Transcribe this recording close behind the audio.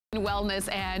Wellness,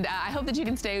 and I hope that you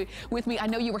can stay with me. I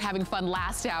know you were having fun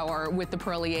last hour with the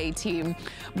Pearly A team,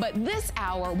 but this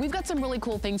hour, we've got some really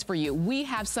cool things for you. We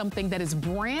have something that is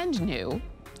brand new.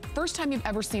 First time you've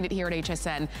ever seen it here at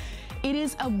HSN. It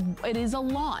is a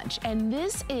launch, and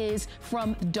this is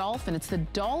from Dolphin. It's the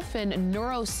Dolphin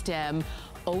NeuroStem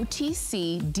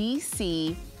OTC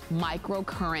DC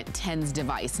microcurrent TENS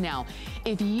device. Now,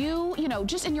 if you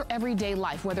just in your everyday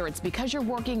life, whether it's because you're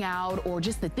working out or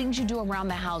just the things you do around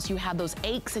the house, you have those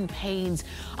aches and pains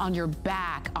on your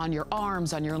back, on your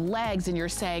arms, on your legs, and you're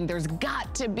saying, there's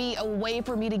got to be a way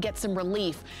for me to get some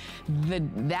relief.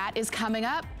 That is coming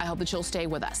up. I hope that you'll stay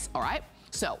with us, all right?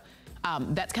 So,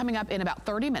 that's coming up in about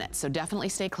 30 minutes, so definitely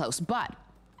stay close. But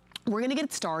we're gonna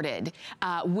get started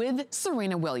with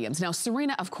Serena Williams. Now,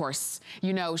 Serena, of course,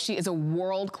 you know, she is a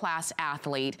world-class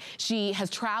athlete. She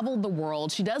has traveled the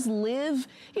world. She does live,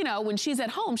 you know, when she's at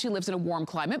home, she lives in a warm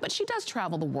climate, but she does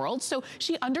travel the world. So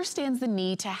she understands the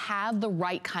need to have the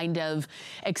right kind of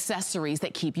accessories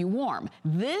that keep you warm.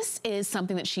 This is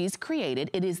something that she's created.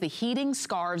 It is the heating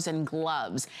scarves and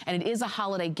gloves, and it is a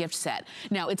holiday gift set.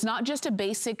 Now, it's not just a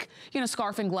basic,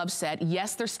 scarf and glove set.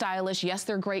 Yes, they're stylish. Yes,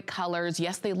 they're great colors.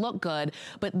 Yes, they look good,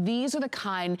 but these are the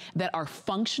kind that are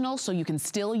functional, so you can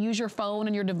still use your phone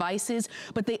and your devices,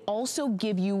 but they also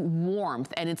give you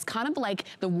warmth, and it's kind of like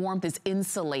the warmth is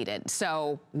insulated.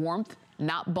 So warmth,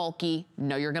 not bulky.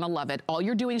 No, you're gonna love it. All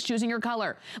you're doing is choosing your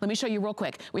color. Let me show you real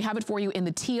quick. We have it for you in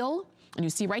the teal, and you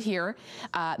see right here,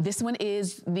 this one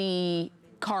is the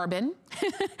carbon.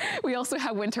 We also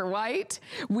have winter white.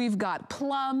 We've got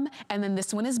plum, and then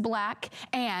this one is black.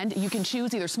 And you can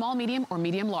choose either small, medium, or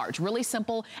medium large. Really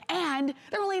simple, and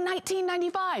they're only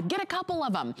 $19.95. Get a couple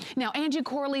of them. Now, Angie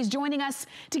Corley's joining us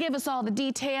to give us all the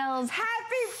details. Happy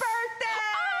birthday!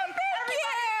 Oh,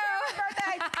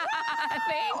 thank you!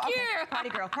 Thank you. Okay. Party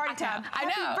girl, party time. I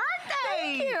know. Happy birthday!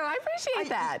 Thank you, I appreciate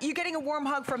that. You're getting a warm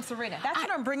hug from Serena. That's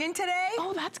what I'm bringing today.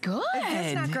 Oh, that's good.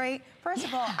 Isn't that great? First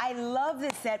of all, I love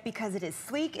this set because it is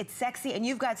sleek, it's sexy, and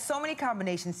you've got so many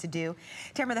combinations to do.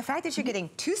 Tamara, the fact that you're getting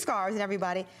 2 scarves and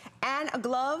everybody, and a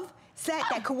glove set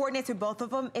that coordinates with both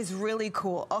of them is really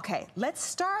cool. Okay, let's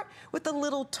start with the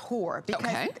little tour,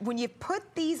 because when you put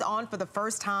these on for the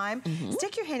first time,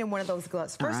 stick your hand in one of those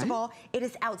gloves. First of all, it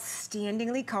is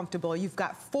outstandingly comfortable. You've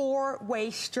got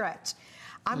 4-way stretch.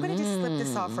 I'm gonna just slip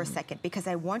this off for a second because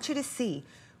I want you to see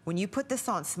when you put this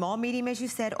on, small, medium, as you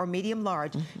said, or medium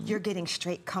large, you're getting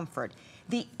straight comfort.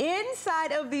 The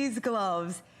inside of these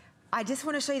gloves, I just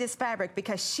want to show you this fabric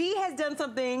because she has done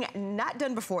something not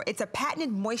done before. It's a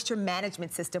patented moisture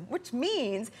management system, which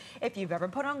means if you've ever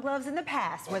put on gloves in the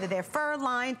past, whether they're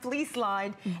fur-lined,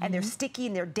 fleece-lined, and they're sticky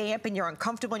and they're damp and you're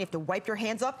uncomfortable and you have to wipe your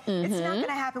hands off, it's not going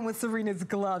to happen with Serena's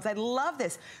gloves. I love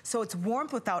this. So it's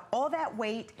warmth without all that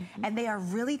weight, and they are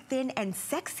really thin and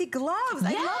sexy gloves.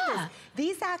 I love this.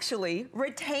 These actually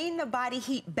retain the body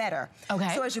heat better.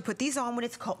 Okay. So as you put these on when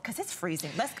it's cold, because it's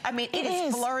freezing. It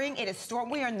is flurrying, it is storm.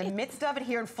 We are in the midst of it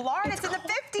here in Florida. It's in the 50s.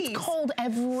 It's cold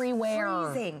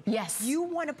everywhere. Freezing. Yes. You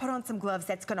want to put on some gloves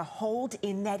that's going to hold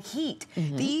in that heat.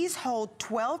 These hold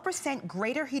 12%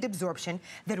 greater heat absorption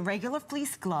than regular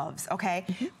fleece gloves, okay?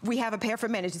 We have a pair for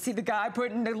men. As you see the guy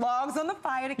putting the logs on the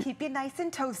fire to keep you nice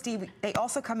and toasty. They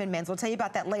also come in men's. We'll tell you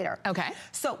about that later. Okay.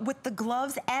 So with the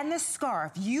gloves and the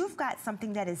scarf, you've got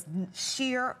something that is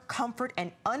sheer comfort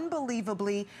and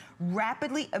unbelievably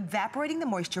rapidly evaporating the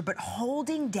moisture, but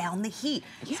holding down the heat.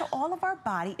 So all of our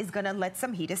body is gonna let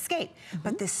some heat escape.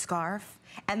 But this scarf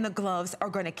and the gloves are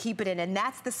gonna keep it in, and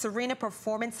that's the Serena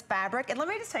Performance fabric. And let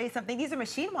me just tell you something, these are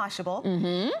machine washable,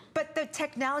 but the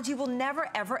technology will never,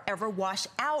 ever, ever wash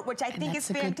out, which I think is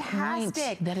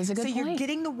fantastic. That is a good point. So you're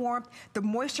getting the warmth, the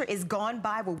moisture is gone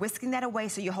by, we're whisking that away,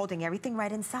 so you're holding everything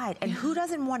right inside. And who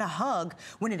doesn't want a hug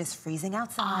when it is freezing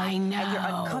outside? I know. And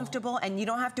you're uncomfortable, and you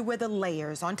don't have to wear the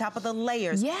layers on top of the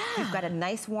layers. You've got a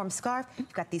nice warm scarf,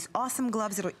 you've got these awesome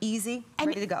gloves that are easy,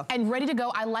 ready to go. And ready to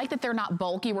go. I like that they're not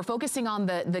bulky. We're focusing on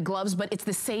the gloves, but it's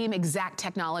the same exact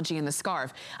technology in the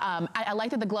scarf. I like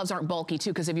that the gloves aren't bulky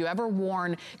too, because if you ever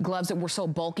worn gloves that were so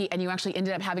bulky and you actually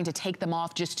ended up having to take them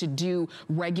off just to do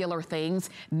regular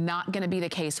things, not gonna be the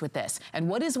case with this. And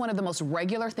what is one of the most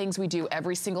regular things we do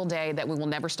every single day that we will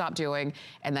never stop doing?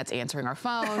 And that's answering our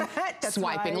phone,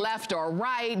 swiping left or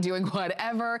right, doing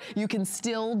whatever. You can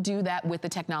still do that with the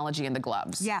technology in the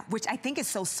gloves. Yeah, which I think is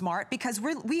so smart because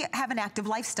we have an active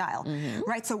lifestyle,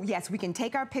 right? So yes, we can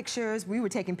take our pictures, we were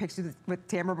taking pictures with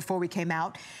Tamara before we came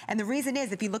out. And the reason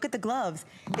is, if you look at the gloves,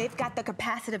 they've got the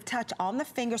capacitive touch on the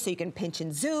finger so you can pinch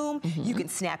and zoom, you can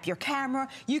snap your camera,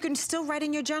 you can still write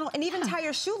in your journal, and even tie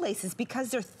your shoelaces because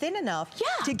they're thin enough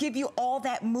to give you all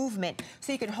that movement.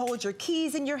 So you can hold your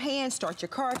keys in your hand, start your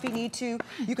car if you need to.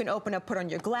 You can open up, put on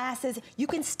your glasses. You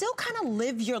can still kind of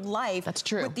live your life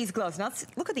with these gloves. Now let's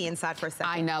look at the inside for a second.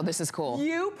 I know, this is cool.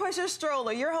 You push a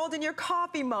stroller, you're holding your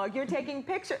coffee mug, you're taking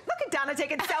pictures. Look at Donna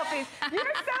taking selfies. You're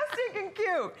so stinking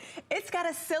cute. It's got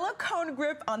a silicone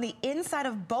grip on the inside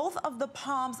of both of the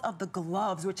palms of the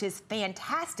gloves, which is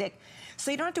fantastic.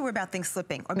 So you don't have to worry about things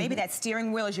slipping. Or maybe that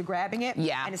steering wheel as you're grabbing it,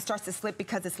 and it starts to slip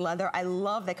because it's leather. I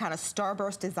love that kind of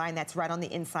starburst design that's right on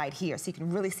the inside here, so you can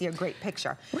really see a great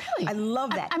picture. Really? I love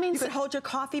that. I mean, you can hold your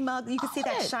coffee mug. You can see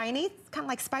that shiny. It's kind of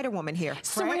like Spider-Woman here.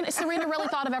 Serena really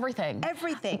thought of everything.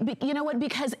 Everything. You know what?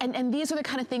 Because, and these are the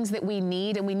kind of things that we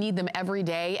need, and we need them every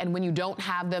day, and when you don't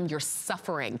have them, you're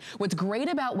suffering. What's great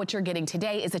about what you're getting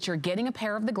today is that you're getting a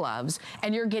pair of the gloves,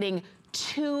 and you're getting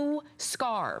 2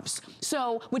 scarves.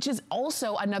 So, which is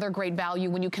also another great value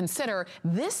when you consider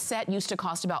this set used to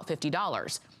cost about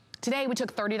 $50. Today, we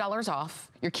took $30 off.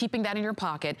 You're keeping that in your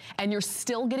pocket, and you're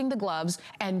still getting the gloves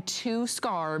and 2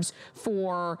 scarves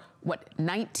for, what,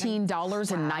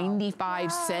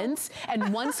 $19.95?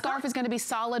 And one scarf is gonna be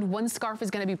solid, one scarf is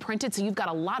gonna be printed, so you've got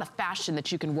a lot of fashion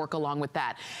that you can work along with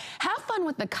that. Have fun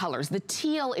with the colors. The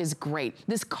teal is great.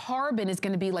 This carbon is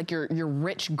gonna be like your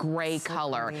rich gray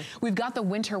color. We've got the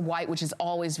winter white, which is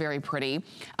always very pretty.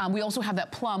 We also have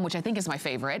that plum, which I think is my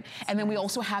favorite. And then we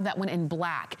also have that one in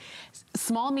black.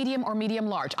 Small, medium, or medium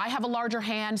large. I have a larger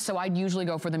hand, so I'd usually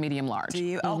go for the medium large. Do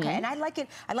you? Okay, and I like it.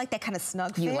 I like that kind of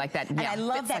snug fit. You like that, And I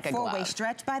love that like 4-way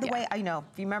stretch. By the way, I know,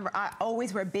 if you remember, I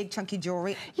always wear big chunky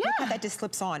jewelry. Look how that just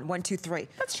slips on, 1, 2, 3.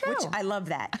 That's true. Which I love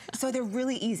that. So they're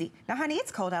really easy. Now, honey,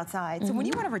 it's cold outside. So when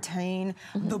you want to retain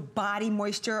the body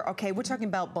moisture, okay, we're talking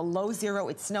about below 0,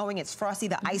 it's snowing, it's frosty,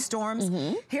 the ice storms.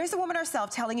 Here's the woman herself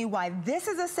telling you why this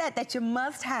is a set that you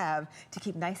must have to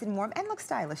keep nice and warm and look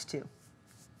stylish too.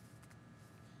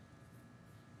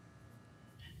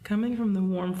 Coming from the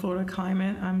warm Florida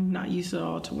climate, I'm not used at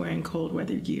all to wearing cold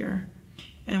weather gear.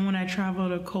 And when I travel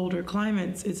to colder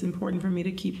climates, it's important for me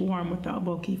to keep warm without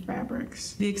bulky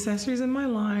fabrics. The accessories in my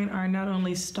line are not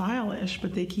only stylish,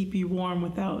 but they keep you warm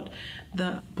without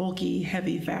the bulky,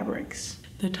 heavy fabrics.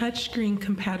 The touchscreen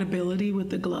compatibility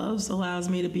with the gloves allows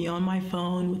me to be on my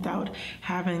phone without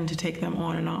having to take them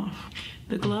on and off.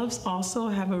 The gloves also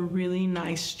have a really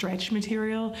nice stretch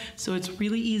material, so it's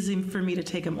really easy for me to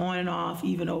take them on and off,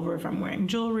 even over if I'm wearing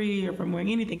jewelry or if I'm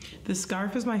wearing anything. The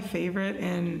scarf is my favorite,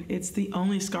 and it's the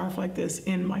only scarf like this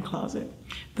in my closet.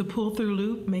 The pull-through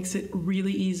loop makes it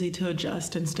really easy to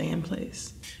adjust and stay in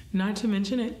place. Not to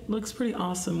mention, it looks pretty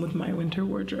awesome with my winter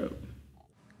wardrobe.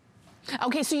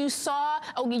 Okay, so you saw,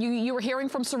 you were hearing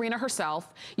from Serena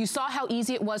herself. You saw how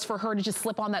easy it was for her to just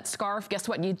slip on that scarf. Guess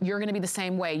what? You're gonna be the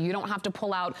same way. You don't have to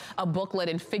pull out a booklet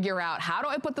and figure out, how do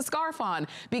I put the scarf on?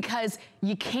 Because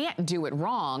you can't do it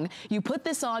wrong. You put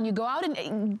this on, you go out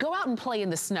and play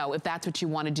in the snow if that's what you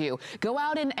wanna do. Go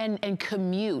out and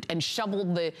commute and shovel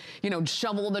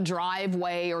the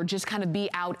driveway, or just kind of be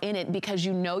out in it, because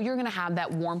you know you're gonna have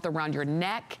that warmth around your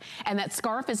neck, and that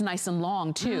scarf is nice and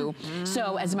long too.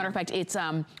 So as a matter of fact, it's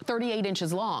 38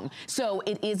 inches long. So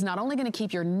it is not only gonna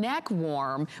keep your neck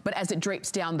warm, but as it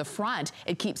drapes down the front,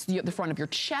 it keeps the front of your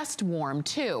chest warm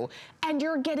too. And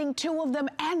you're getting 2 of them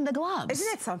and the gloves.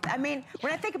 Isn't it something? I mean,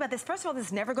 when I think about this, first of all,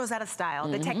 this never goes out of style.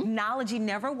 The technology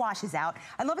never washes out.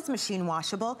 I love it's machine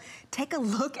washable. Take a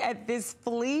look at this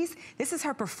fleece. This is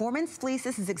her performance fleece.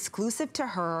 This is exclusive to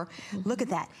her. Look at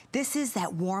that. This is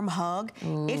that warm hug.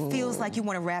 It feels like you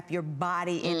want to wrap your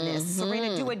body in this.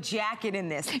 Serena, do a jacket in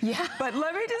this. But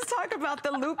let me just talk about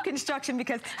the loop construction,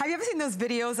 because have you ever seen those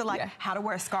videos of like how to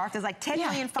wear a scarf? There's like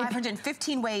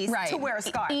 10,515 ways to wear a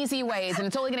scarf. Easy ways, and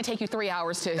it's only gonna take you 3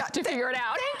 hours to figure it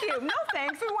out. Thank you. No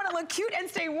thanks. We want to look cute and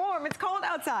stay warm. It's cold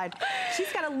outside.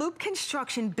 She's got a loop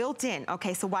construction built in.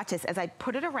 Okay, so watch this. As I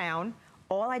put it around,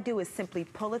 all I do is simply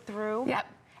pull it through.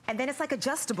 And then it's like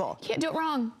adjustable. Can't do it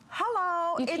wrong.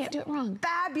 Hello. You can't do it wrong.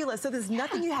 Fabulous. So there's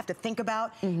nothing you have to think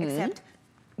about except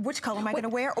which color am I going to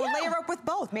wear, or layer up with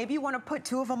both. Maybe you want to put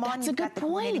 2 of them on. That's a good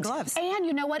point. Gloves. And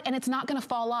you know what? And it's not going to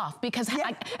fall off, because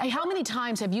how many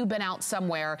times have you been out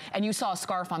somewhere and you saw a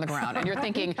scarf on the ground and you're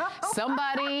thinking,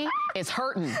 somebody is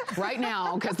hurting right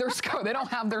now because they don't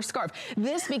have their scarf.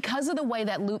 This, because of the way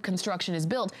that loop construction is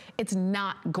built, it's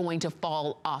not going to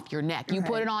fall off your neck. You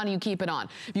put it on, you keep it on.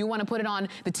 If you want to put it on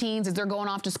the teens as they're going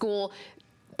off to school,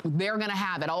 they're gonna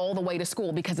have it all the way to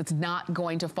school, because it's not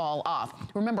going to fall off.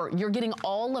 Remember, you're getting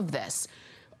all of this.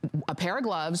 A pair of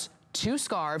gloves, 2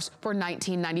 scarves for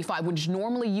 $19.95, which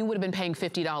normally you would have been paying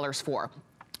 $50 for.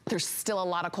 There's still a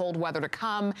lot of cold weather to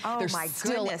come. Oh, There's my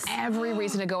still goodness. every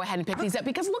reason to go ahead and pick these up,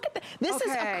 because look at this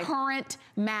is a current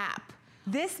map.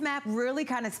 This map really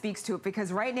kind of speaks to it,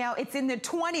 because right now it's in the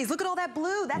 20s. Look at all that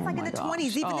blue. That's like in the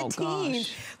 20s, even the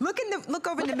teens. Look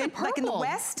over in the mid, like in the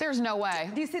west. There's no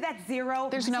way. Do you see that 0?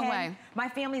 There's 10? no way. My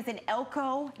family's in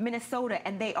Elko, Minnesota,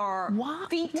 and they are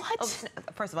feet. Of,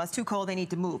 first of all, it's too cold. They need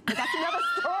to move. But that's another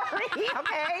story,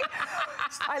 okay?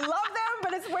 I love them,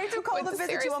 but it's way too cold to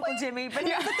visit you, Uncle Jimmy. But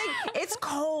here's the thing. It's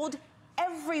cold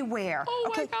everywhere.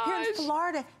 Oh my gosh. Here in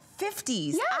Florida,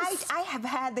 50s. Yes. I have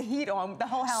had the heat on. The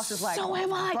whole house is like, so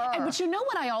am I. But you know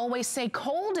what I always say?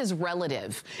 Cold is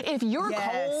relative. If you're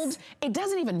cold, it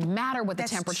doesn't even matter what the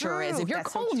temperature is. If you're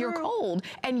cold, you're cold.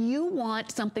 And you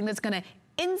want something that's going to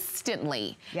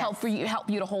instantly help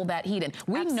you to hold that heat in.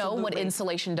 We know what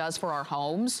insulation does for our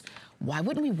homes. Why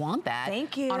wouldn't we want that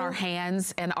on our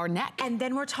hands and our neck? And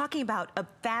then we're talking about a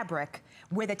fabric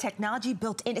where the technology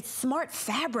built in, it's smart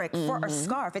fabric for a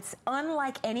scarf. It's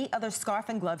unlike any other scarf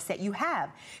and glove set you have,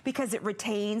 because it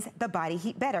retains the body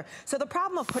heat better. So the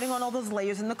problem of putting on all those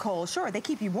layers in the cold, sure, they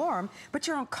keep you warm, but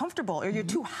you're uncomfortable or you're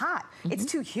too hot. It's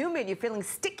too humid, you're feeling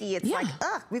sticky. It's like,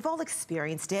 ugh, we've all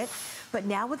experienced it. But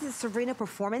now with the Serena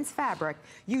Performance fabric,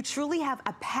 you truly have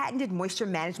a patented moisture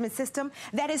management system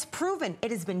that is proven.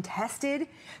 It has been tested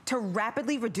to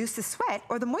rapidly reduce the sweat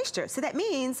or the moisture. So that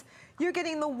means you're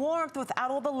getting the warmth without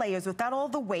all the layers, without all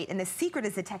the weight. And the secret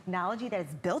is the technology that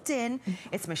is built in.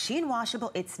 It's machine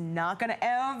washable. It's not gonna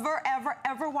ever, ever,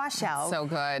 ever wash out. So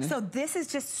good. So this is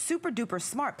just super duper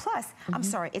smart. Plus, I'm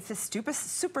sorry, it's a super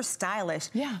stylish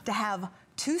to have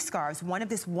 2 scarves, one of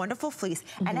this wonderful fleece,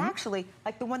 and actually,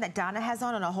 like the one that Donna has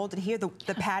on, and I'll hold it here, the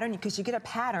pattern, because you get a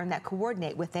pattern that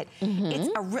coordinate with it. It's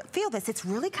feel this, it's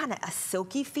really kind of a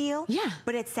silky feel,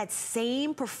 but it's that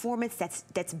same performance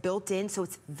that's built in, so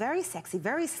it's very sexy,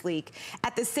 very sleek,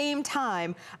 at the same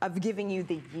time of giving you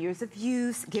the years of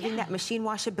use, giving that machine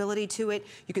washability to it.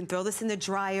 You can throw this in the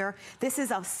dryer. This is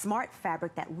a smart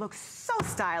fabric that looks so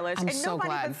stylish, and so nobody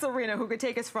glad. but Serena, who could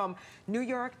take us from New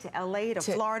York to LA to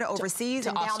Florida, overseas,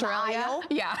 to Australia, down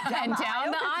the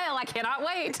aisle. I cannot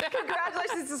wait.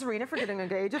 Congratulations to Serena for getting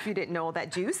engaged, if you didn't know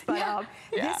that juice. But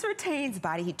this retains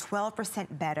body heat 12%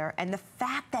 better, and the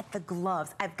fact that the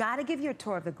gloves, I've got to give you a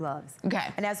tour of the gloves. Okay.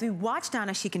 And as we watch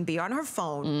Donna, she can be on her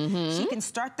phone, she can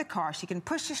start the car, she can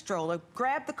push the stroller,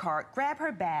 grab the cart, grab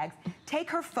her bags, take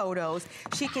her photos,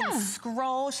 she can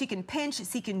scroll, she can pinch,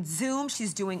 she can zoom,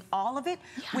 she's doing all of it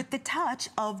with the touch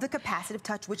of the capacitive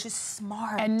touch, which is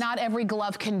smart. And not every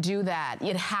glove can do that.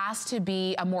 It has to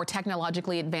be a more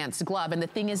technologically advanced glove. And the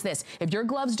thing is this, if your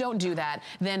gloves don't do that,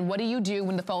 then what do you do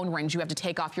when the phone rings? You have to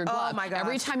take off your glove. Oh my gosh.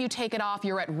 Every time you take it off,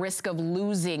 you're at risk of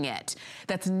losing it.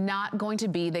 That's not going to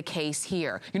be the case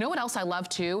here. You know what else I love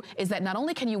too? Is that not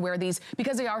only can you wear these,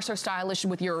 because they are so stylish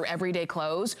with your everyday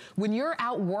clothes, when you're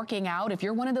out working out, if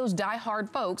you're one of those die-hard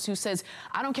folks who says,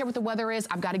 I don't care what the weather is,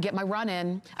 I've got to get my run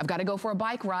in, I've got to go for a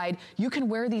bike ride, you can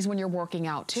wear these when you're working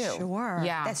out too. Sure.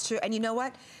 Yeah. That's true. And you know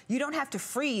what? You don't have to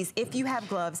freeze if you have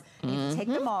gloves. You can take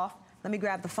them off. Let me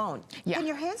grab the phone. And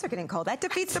your hands are getting cold. That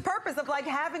defeats the purpose of like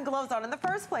having gloves on in the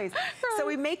first place. So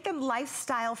we make them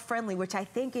lifestyle friendly, which I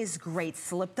think is great.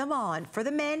 Slip them on for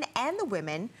the men and the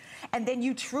women, and then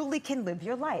you truly can live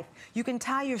your life. You can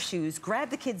tie your shoes,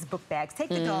 grab the kids' book bags, take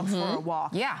the dogs for a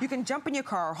walk. You can jump in your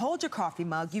car, hold your coffee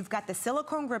mug. You've got the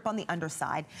silicone grip on the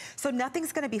underside, so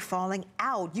nothing's gonna be falling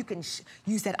out. You can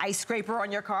use that ice scraper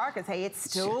on your car, because hey, it's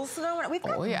still snowing. We've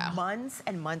got months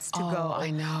and months to go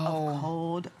of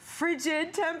cold,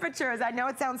 frigid temperatures. I know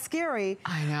it sounds scary.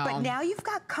 I know. But now you've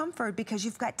got comfort because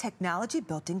you've got technology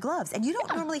built in gloves. And you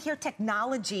don't normally hear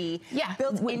technology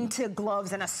built into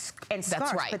gloves and scarves.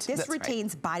 That's right. But this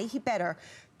retains body heat better,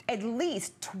 at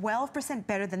least 12%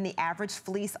 better than the average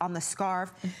fleece on the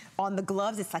scarf. On the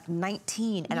gloves, it's like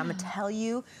 19. And I'm gonna tell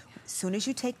you, as soon as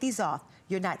you take these off,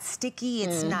 you're not sticky,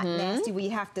 it's not nasty, where you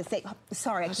have to say, oh,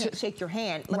 sorry, I can't shake your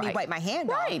hand. Let me wipe my hand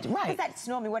off. Because that's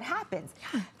normally what happens.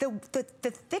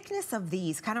 The thickness of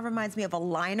these kind of reminds me of a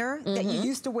liner that you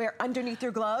used to wear underneath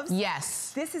your gloves.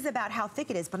 Yes. This is about how thick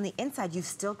it is, but on the inside, you've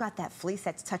still got that fleece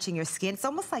that's touching your skin. It's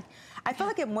almost like, I feel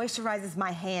like it moisturizes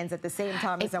my hands at the same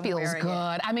time as I'm wearing it. It feels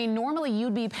good. I mean, normally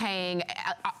you'd be paying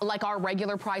like our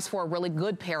regular price for a really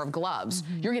good pair of gloves.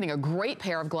 You're getting a great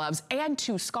pair of gloves and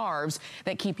 2 scarves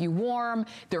that keep you warm.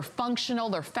 They're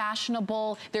functional, they're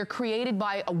fashionable, they're created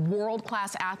by a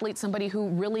world-class athlete, somebody who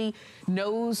really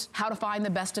knows how to find the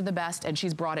best of the best, and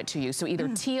she's brought it to you. So either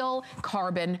teal,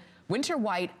 carbon, winter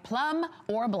white, plum,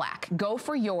 or black. Go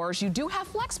for yours. You do have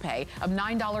flex pay of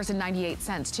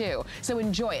 $9.98 too. So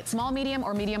enjoy it. Small, medium,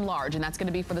 or medium large, and that's going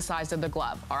to be for the size of the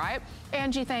glove. All right?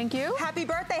 Angie, thank you. Happy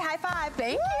birthday. High five.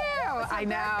 Thank you. I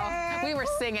know. Birthday. We were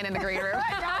singing in the green room.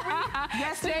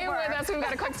 Yes, Stay with us. We've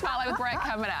got a quick spotlight with Brett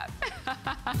coming up.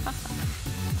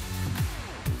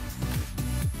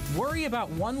 Worry about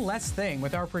one less thing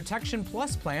with our Protection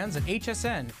Plus plans at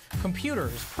HSN.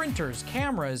 Computers, printers,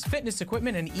 cameras, fitness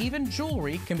equipment, and even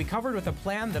jewelry can be covered with a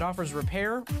plan that offers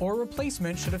repair or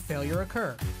replacement should a failure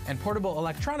occur. And portable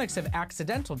electronics have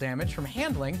accidental damage from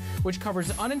handling, which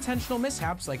covers unintentional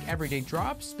mishaps like everyday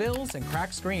drops, spills, and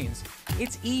cracked screens.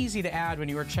 It's easy to add when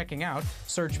you are checking out.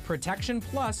 Search Protection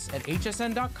Plus at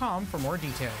hsn.com for more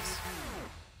details.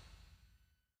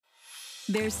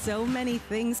 There's so many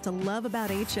things to love about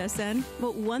HSN,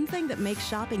 but one thing that makes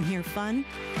shopping here fun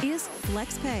is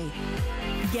FlexPay.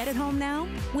 Get it home now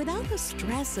without the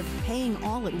stress of paying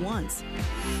all at once.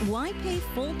 Why pay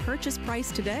full purchase price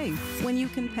today when you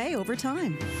can pay over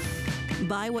time?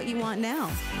 Buy what you want now,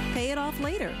 pay it off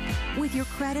later with your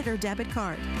credit or debit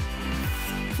card.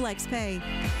 FlexPay.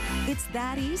 It's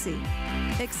that easy.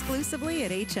 Exclusively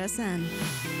at HSN.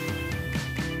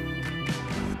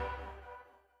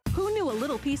 Who knew a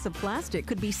little piece of plastic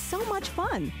could be so much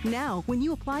fun? Now, when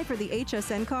you apply for the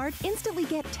HSN card, instantly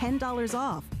get $10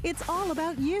 off. It's all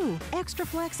about you. Extra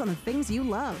flex on the things you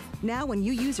love. Now, when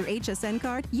you use your HSN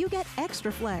card, you get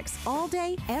extra flex all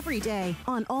day, every day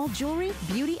on all jewelry,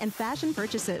 beauty, and fashion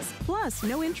purchases. Plus,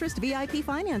 no interest VIP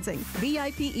financing,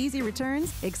 VIP easy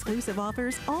returns, exclusive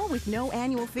offers, all with no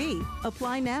annual fee.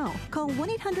 Apply now. Call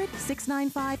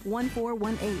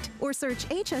 1-800-695-1418 or search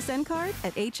HSN card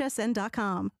at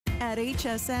hsn.com. At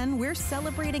HSN, we're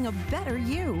celebrating a better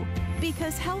you,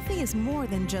 because healthy is more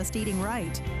than just eating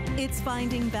right. It's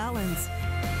finding balance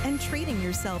and treating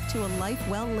yourself to a life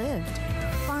well lived.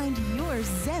 Find your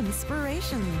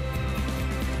Zen-spiration.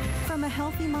 From a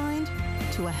healthy mind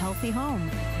to a healthy home,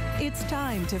 it's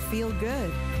time to feel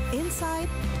good, inside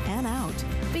and out,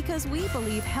 because we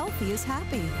believe healthy is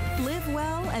happy. Live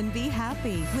well and be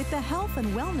happy with the health and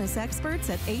wellness experts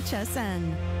at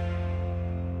HSN.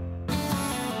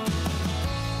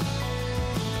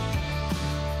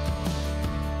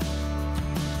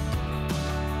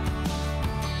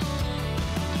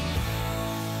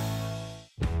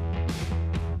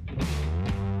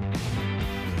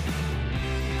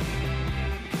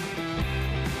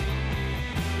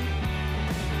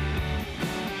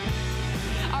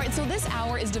 So this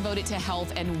hour is devoted to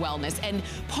health and wellness, and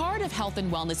part of health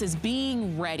and wellness is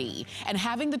being ready and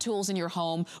having the tools in your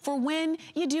home for when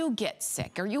you do get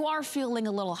sick, or you are feeling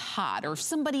a little hot, or if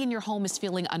somebody in your home is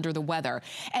feeling under the weather.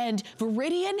 And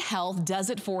Veridian Health does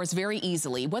it for us very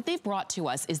easily. What they've brought to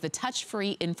us is the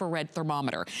touch-free infrared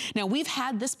thermometer. Now, we've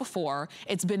had this before.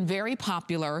 It's been very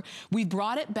popular. We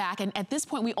brought it back, and at this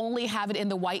point, we only have it in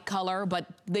the white color, but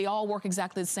they all work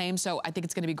exactly the same, so I think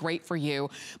it's gonna be great for you.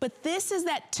 But this is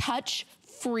that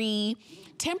touch-free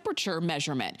temperature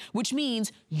measurement, which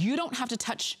means you don't have to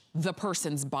touch the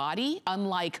person's body,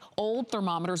 unlike old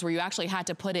thermometers where you actually had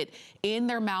to put it in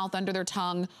their mouth, under their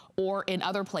tongue, or in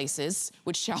other places,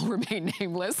 which shall remain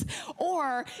nameless.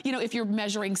 Or, you know, if you're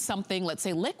measuring something, let's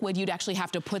say liquid, you'd actually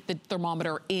have to put the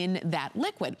thermometer in that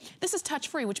liquid. This is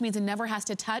touch-free, which means it never has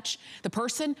to touch the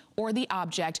person or the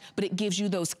object, but it gives you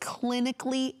those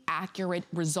clinically accurate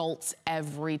results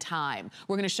every time.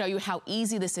 We're gonna show you how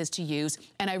easy this is to use,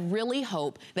 and I really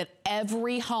hope that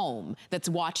every home that's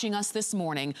watching us this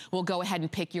morning will go ahead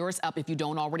and pick yours up if you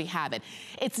don't already have it.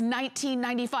 It's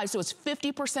 $19.95, so it's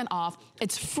 50% off.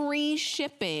 It's free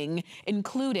shipping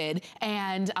included,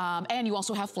 and you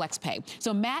also have FlexPay.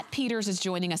 So Matt Peters is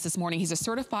joining us this morning. He's a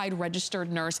certified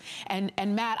registered nurse.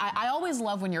 And Matt, I always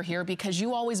love when you're here because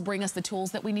you always bring us the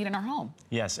tools that we need in our home.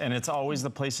 Yes, and it's always the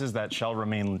places that shall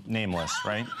remain nameless,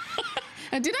 right?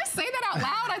 Did I say that out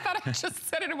loud? I thought I just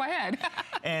said it in my head.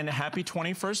 And happy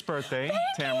 21st birthday,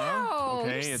 Tamara. You.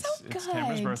 Okay, You're it's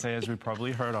Tamara's birthday, as we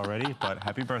probably heard already, but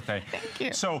happy birthday. Thank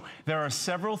you. So there are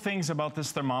several things about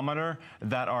this thermometer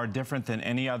that are different than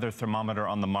any other thermometer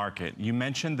on the market. You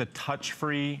mentioned the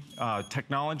touch-free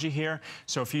technology here.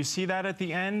 So if you see that at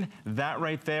the end, that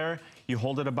right there, you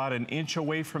hold it about an inch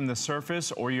away from the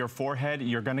surface or your forehead,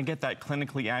 you're gonna get that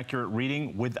clinically accurate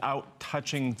reading without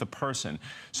touching the person.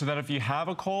 So that if you have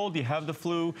a cold, you have the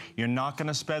flu, you're not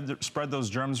gonna spread those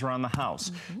germs around the house.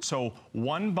 So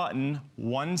one button,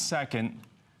 1 second,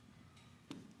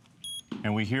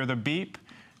 and we hear the beep.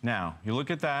 Now, you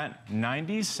look at that,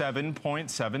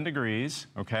 97.7 degrees,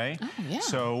 okay? Oh, yeah.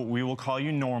 So we will call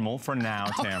you normal for now,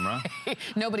 Tamara.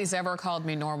 Nobody's ever called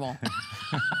me normal.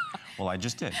 Well, I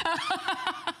just did.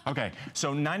 Okay,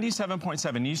 so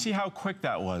 97.7. You see how quick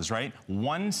that was, right?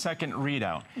 1 second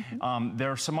readout.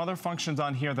 There are some other functions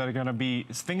on here that are going to be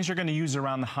things you're going to use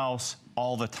around the house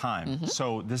all the time.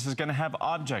 So this is going to have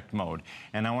object mode.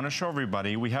 And I want to show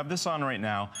everybody, we have this on right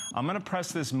now. I'm going to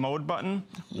press this mode button.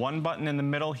 One button in the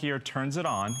middle here turns it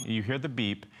on. You hear the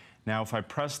beep. Now if I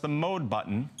press the mode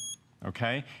button,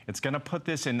 okay, it's going to put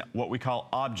this in what we call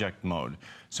object mode.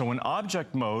 So in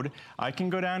object mode, I can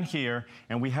go down here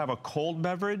and we have a cold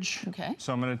beverage. Okay.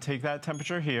 So I'm going to take that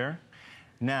temperature here.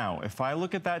 Now, if I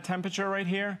look at that temperature right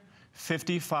here,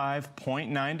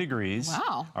 55.9 degrees.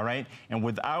 Wow. All right, and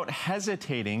without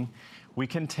hesitating, we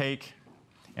can take,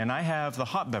 and I have the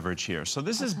hot beverage here. So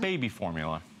this is baby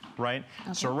formula. Right?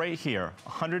 Okay. So right here,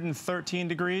 113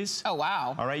 degrees. Oh,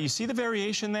 wow. All right, you see the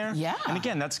variation there? Yeah. And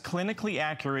again, that's clinically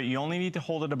accurate. You only need to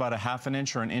hold it about a ½ an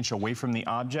inch or an inch away from the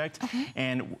object.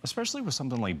 And especially with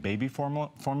something like baby formula,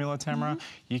 Tamara,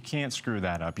 you can't screw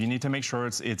that up. You need to make sure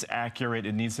it's accurate.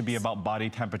 It needs to be about body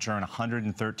temperature, and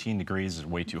 113 degrees is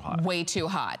way too hot. Way too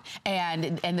hot.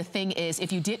 And the thing is,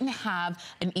 if you didn't have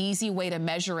an easy way to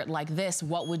measure it like this,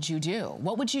 what would you do?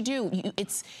 What would you do?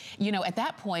 It's, you know, at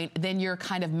that point, then you're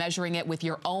kind of measuring it with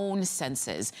your own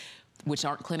senses, which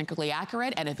aren't clinically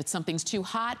accurate. And if it's something's too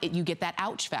hot, you get that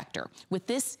ouch factor. With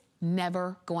this,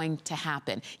 never going to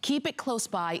happen. Keep it close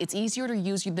by. It's easier to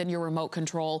use than your remote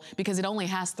control because it only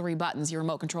has 3 buttons. Your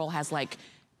remote control has like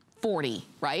 40,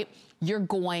 right? You're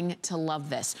going to love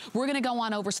this. We're gonna go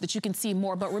on over so that you can see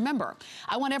more, but remember,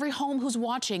 I want every home who's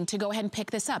watching to go ahead and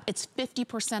pick this up. It's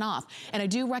 50% off. And I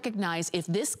do recognize if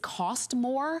this cost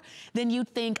more, then you'd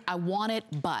think, I want it,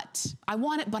 but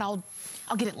I'll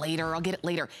get it later, I'll get it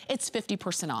later. It's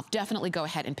 50% off. Definitely go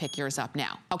ahead and pick yours up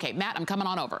now. Okay, Matt, I'm coming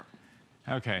on over.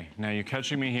 Okay, now you're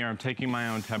catching me here. I'm taking my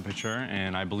own temperature,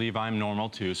 and I believe I'm normal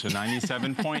too, so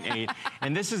 97.8.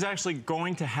 And this is actually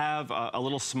going to have a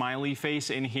little smiley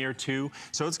face in here too.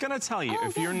 So it's gonna tell you,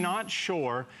 if you're not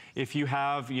sure if you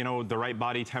have, you know, the right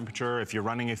body temperature, if you're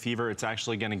running a fever, it's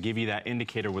actually gonna give you that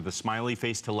indicator with a smiley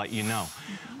face to let you know.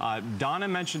 Donna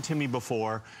mentioned to me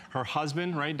before, her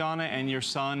husband, right, Donna, and your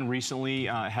son recently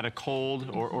had a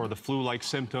cold or the flu-like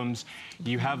symptoms.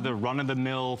 You have the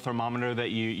run-of-the-mill thermometer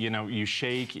that you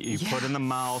shake, you put in the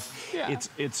mouth.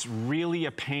 It's really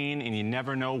a pain, and you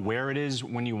never know where it is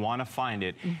when you want to find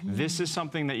it. This is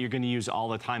something that you're going to use all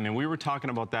the time, and we were talking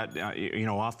about that, you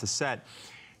know, off the set.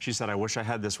 She said, I wish I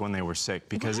had this when they were sick,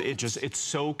 because it's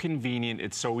so convenient,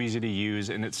 it's so easy to use,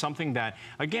 and it's something that,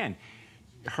 again,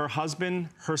 her husband,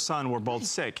 her son were both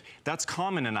sick. That's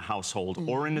common in a household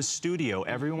or in a studio.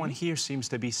 Everyone here seems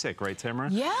to be sick, right, Tamara?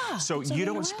 Yeah. So you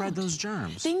don't spread those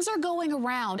germs. Things are going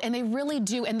around, and they really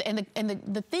do. And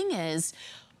the thing is,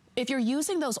 if you're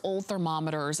using those old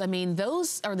thermometers, I mean,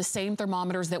 those are the same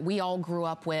thermometers that we all grew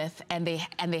up with, and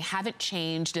they haven't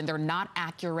changed, and they're not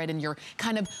accurate, and you're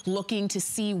kind of looking to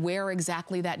see where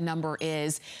exactly that number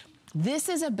is. This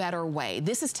is a better way.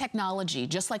 This is technology,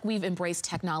 just like we've embraced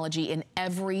technology in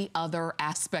every other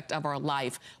aspect of our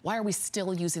life. Why are we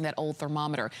still using that old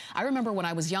thermometer? I remember when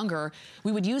I was younger,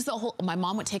 we would use my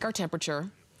mom would take our temperature,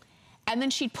 and then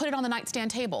she'd put it on the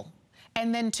nightstand table.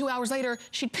 And then 2 hours later,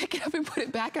 she'd pick it up and put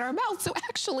it back in our mouth. So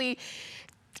actually,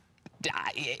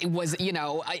 it was, you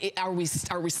know, are we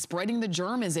spreading the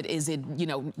germ? Is it, you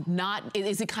know, not,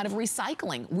 is it kind of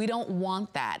recycling? We don't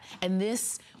want that. And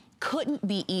this couldn't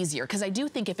be easier, because I do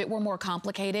think if it were more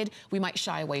complicated, we might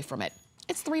shy away from it.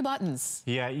 It's 3 buttons.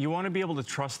 Yeah, you want to be able to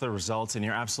trust the results, and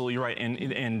you're absolutely right.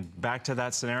 And back to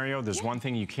that scenario, there's one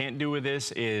thing you can't do with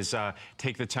this is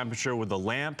take the temperature with the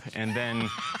lamp and then,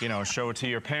 you know, show it to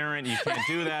your parent. You can't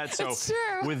do that. So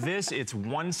with this, it's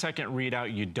 1 second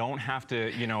readout. You don't have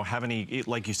to, you know, have any,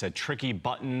 like you said, tricky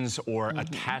buttons or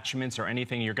attachments or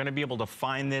anything. You're going to be able to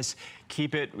find this,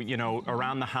 keep it, you know,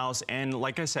 around the house. And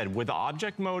like I said, with the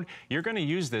object mode, you're going to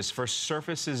use this for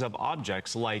surfaces of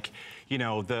objects like, you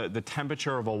know, the temperature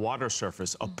of a water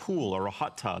surface, a pool or a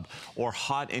hot tub, or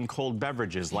hot and cold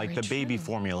beverages like the baby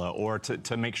formula, or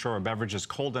to make sure a beverage is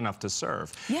cold enough to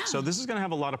serve. Yeah. So this is going to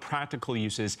have a lot of practical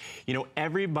uses. You know,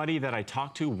 everybody that I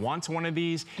talk to wants one of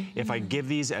these. If I give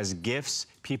these as gifts,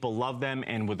 people love them,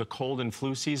 and with the cold and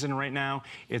flu season right now,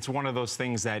 it's one of those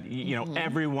things that, you know,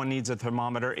 everyone needs a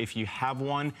thermometer. If you have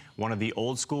one of the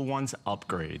old school ones,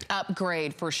 upgrade.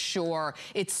 Upgrade, for sure.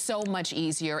 It's so much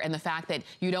easier, and the fact that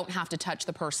you don't have to touch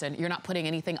the person, you're not putting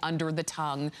anything under the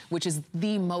tongue, which is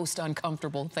the most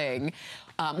uncomfortable thing.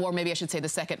 Or maybe I should say the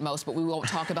second most, but we won't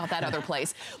talk about that other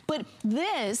place. But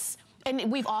this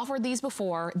And we've offered these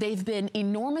before. They've been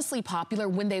enormously popular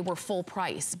when they were full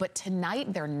price, but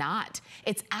tonight they're not.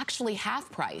 It's actually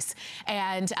half price.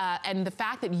 And the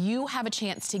fact that you have a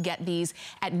chance to get these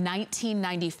at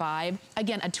 $19.95,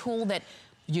 again, a tool that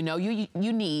you know you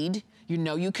need, you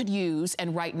know you could use,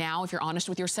 and right now, if you're honest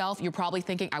with yourself, you're probably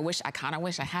thinking, I kind of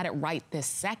wish I had it right this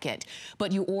second.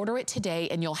 But you order it today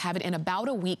and you'll have it in about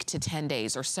a week to 10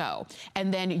 days or so.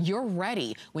 And then you're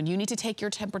ready when you need to take your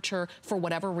temperature for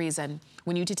whatever reason,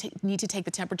 when you need to take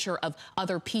the temperature of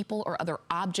other people or other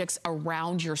objects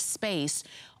around your space.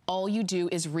 All you do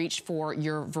is reach for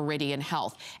your Veridian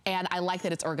Health. And I like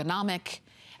that it's ergonomic.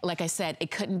 Like I said,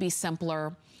 it couldn't be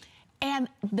simpler. And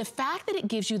the fact that it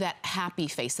gives you that happy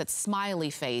face, that smiley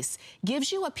face,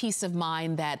 gives you a peace of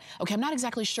mind that, okay, I'm not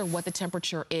exactly sure what the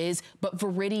temperature is, but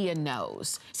Veridian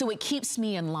knows. So it keeps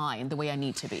me in line the way I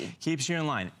need to be. Keeps you in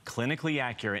line, clinically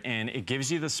accurate, and it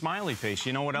gives you the smiley face.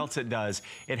 You know what else it does?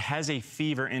 It has a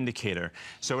fever indicator.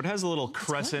 So it has a little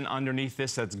crescent underneath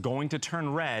this that's going to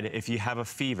turn red if you have a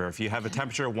fever, if you have a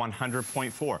temperature of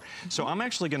 100.4. So I'm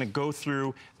actually gonna go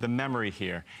through the memory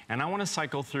here, and I wanna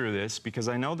cycle through this because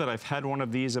I know that I've had one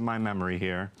of these in my memory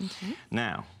here.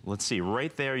 Now, let's see,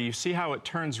 right there, you see how it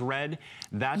turns red?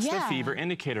 That's the fever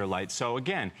indicator light. So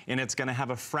again, and it's gonna have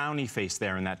a frowny face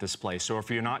there in that display. So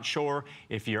if you're not sure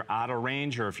if you're out of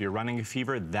range or if you're running a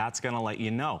fever, that's gonna let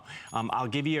you know. I'll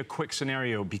give you a quick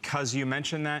scenario because you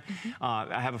mentioned that.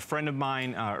 I have a friend of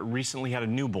mine recently had a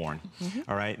newborn,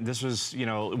 all right? This was, you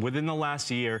know, within the last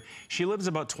year. She lives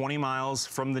about 20 miles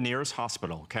from the nearest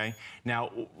hospital, okay?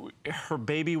 Now, her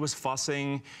baby was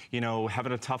fussing, you know,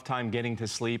 having a tough time getting to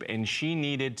sleep, and she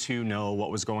needed to know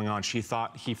what was going on. She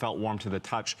thought he felt warm to the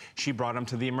touch. She brought him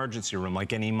to the emergency room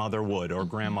like any mother would or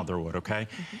grandmother would, okay?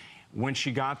 When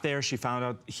she got there, she found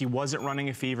out he wasn't running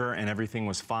a fever and everything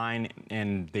was fine,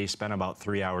 and they spent about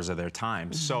 3 hours of their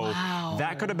time. So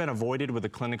that could have been avoided with a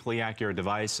clinically accurate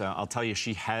device. I'll tell you,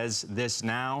 she has this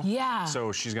now,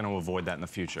 so she's gonna avoid that in the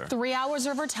future. 3 hours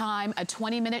of her time, a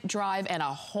 20-minute drive, and a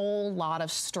whole lot of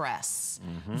stress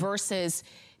versus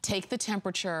take the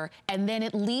temperature, and then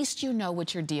at least you know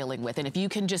what you're dealing with. And if you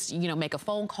can just, you know, make a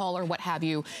phone call or what have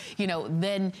you, you know,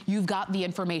 then you've got the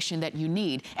information that you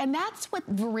need. And that's what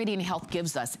Veridian Health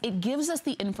gives us. It gives us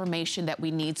the information that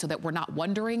we need so that we're not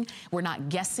wondering, we're not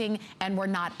guessing, and we're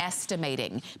not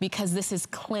estimating, because this is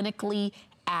clinically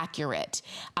accurate.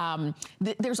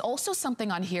 There's also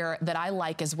something on here that I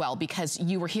like as well, because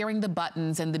you were hearing the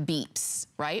buttons and the beeps,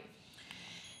 right?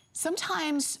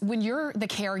 Sometimes when you're the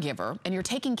caregiver and you're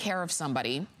taking care of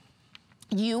somebody,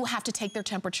 you have to take their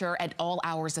temperature at all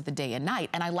hours of the day and night.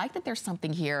 And I like that there's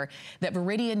something here that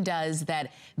Veridian does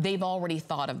that they've already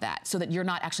thought of that, so that you're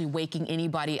not actually waking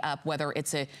anybody up, whether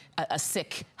it's a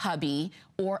sick hubby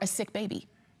or a sick baby.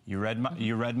 You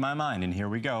read my mind, and here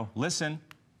we go. Listen.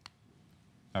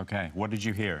 Okay, what did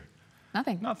you hear?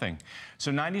 Nothing. Nothing.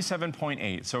 So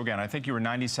 97.8. So again, I think you were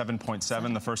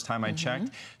 97.7 the first time I checked.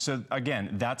 So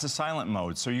again, that's a silent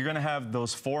mode. So you're going to have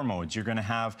those 4 modes. You're going to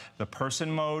have the person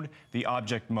mode, the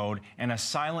object mode, and a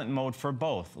silent mode for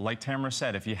both. Like Tamara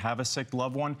said, if you have a sick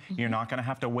loved one, you're not going to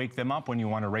have to wake them up when you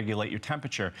want to regulate your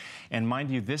temperature. And mind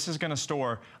you, this is going to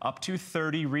store up to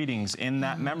 30 readings in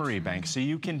that memory bank. So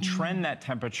you can trend that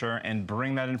temperature and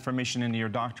bring that information into your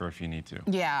doctor if you need to.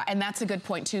 Yeah, and that's a good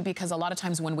point too, because a lot of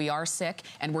times when we are sick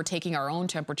and we're taking our own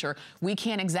temperature, we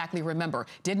can't exactly remember.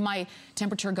 Did my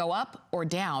temperature go up or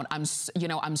down? I'm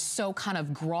so kind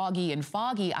of groggy and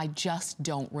foggy, I just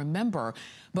don't remember.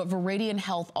 But Veridian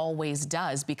Health always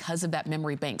does because of that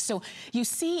memory bank. So you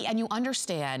see and you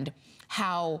understand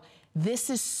how this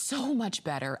is so much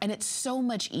better, and it's so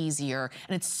much easier,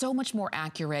 and it's so much more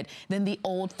accurate than the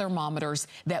old thermometers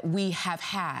that we have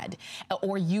had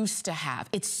or used to have.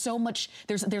 It's so much,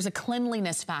 there's a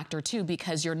cleanliness factor too,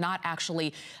 because you're not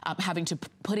actually having to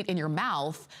put it in your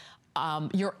mouth.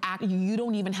 You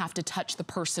don't even have to touch the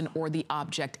person or the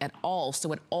object at all,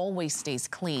 so it always stays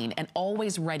clean and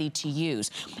always ready to use.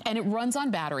 And it runs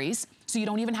on batteries, so you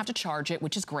don't even have to charge it,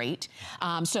 which is great.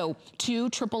 So 2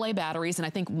 AAA batteries, and I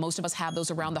think most of us have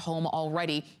those around the home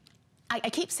already. I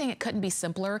keep saying it couldn't be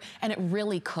simpler, and it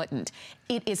really couldn't.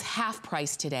 It is half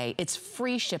price today. It's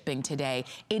free shipping today.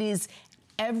 It is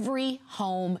every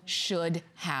home should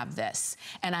have this.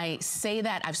 And I say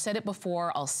that, I've said it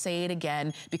before, I'll say it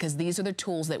again, because these are the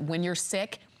tools that when you're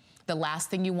sick, the last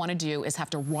thing you want to do is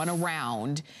have to run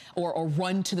around or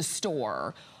run to the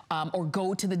store or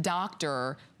go to the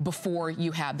doctor before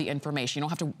you have the information. You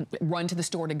don't have to run to the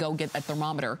store to go get a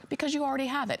thermometer because you already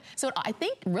have it. So I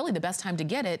think really the best time to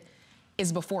get it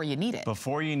is before you need it.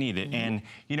 Before you need it. And,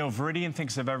 you know, Veridian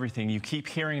thinks of everything. You keep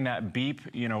hearing that beep,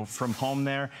 you know, from home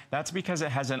there. That's because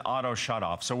it has an auto shut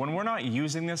off. So when we're not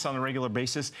using this on a regular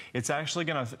basis, it's actually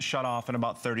going to shut off in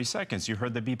about 30 seconds. You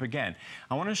heard the beep again.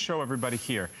 I want to show everybody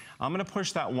here. I'm going to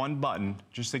push that one button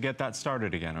just to get that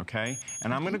started again, okay?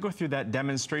 And I'm going to go through that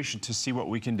demonstration to see what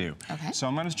we can do. Okay. So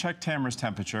I'm going to check Tamara's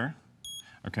temperature.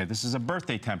 Okay, this is a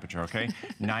birthday temperature, okay?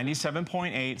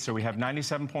 97.8, so we have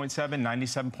 97.7,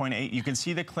 97.8. You can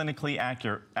see the clinically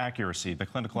accuracy, the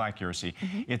clinical accuracy.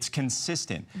 It's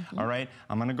consistent, all right?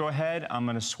 I'm gonna go ahead, I'm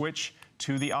gonna switch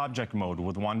to the object mode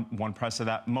with one press of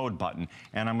that mode button.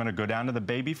 And I'm gonna go down to the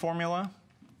baby formula.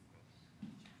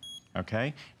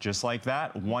 Okay, just like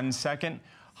that, 1 second.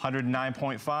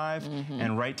 109.5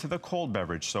 and right to the cold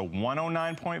beverage. So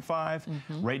 109.5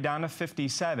 right down to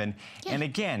 57. Yeah. And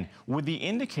again, with the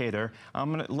indicator,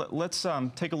 let's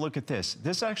take a look at this.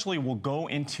 This actually will go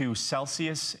into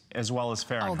Celsius as well as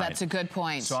Fahrenheit. Oh, that's a good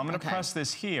point. So I'm going to press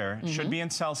this here. It should be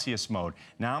in Celsius mode.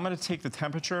 Now I'm going to take the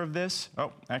temperature of this.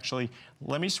 Oh, actually,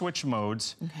 let me switch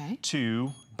modes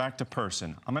to back to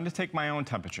person. I'm going to take my own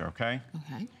temperature, okay?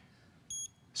 Okay.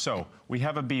 So we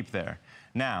have a beep there.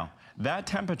 Now, that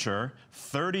temperature,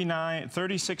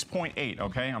 36.8,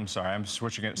 okay? I'm sorry, I'm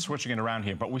switching it around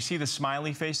here. But we see the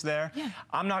smiley face there. Yeah.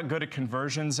 I'm not good at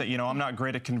conversions. You know, I'm not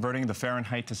great at converting the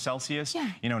Fahrenheit to Celsius. Yeah.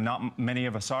 You know, not many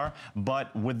of us are.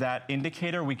 But with that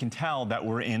indicator, we can tell that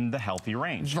we're in the healthy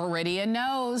range. Veridian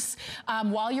knows.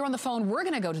 While you're on the phone, we're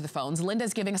going to go to the phones.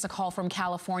 Linda's giving us a call from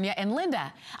California. And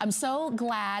Linda, I'm so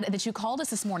glad that you called us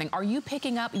this morning. Are you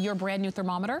picking up your brand new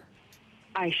thermometer?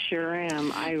 I sure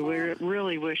am. I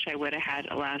really wish I would have had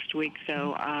it last week,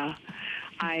 though.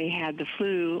 I had the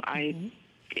flu.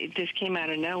 It just came out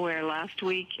of nowhere last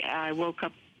week. I woke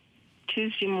up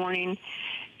Tuesday morning,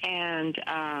 and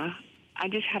I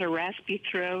just had a raspy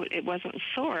throat. It wasn't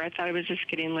sore. I thought I was just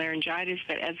getting laryngitis,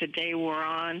 but as the day wore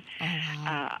on,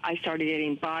 I started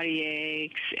getting body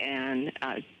aches and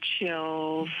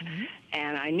chills,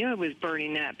 and I knew it was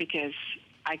burning up because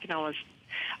I can always...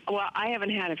 Well, I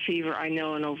haven't had a fever, I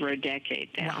know, in over a decade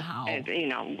now. Wow. And, you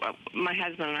know, my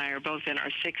husband and I are both in our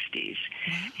 60s,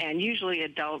 and usually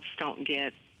adults don't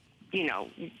get, you know,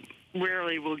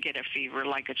 rarely will get a fever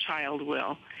like a child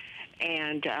will.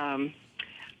 And,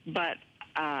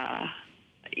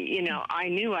 you know, I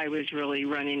knew I was really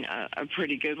running a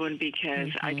pretty good one because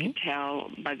I could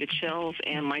tell by the chills,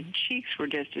 and my cheeks were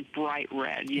just a bright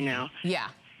red, you know. Yeah.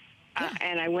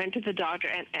 And I went to the doctor,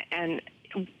 and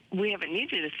we haven't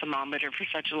needed a thermometer for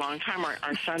such a long time.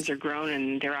 Our sons are grown,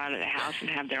 and they're out of the house and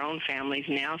have their own families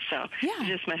now. So it's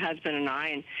just my husband and I,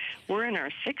 and we're in our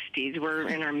 60s. We're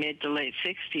in our mid to late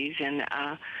 60s, and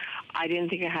I didn't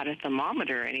think I had a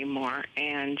thermometer anymore.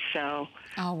 And so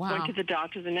went to the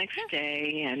doctor the next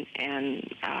day,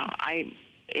 and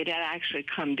it had actually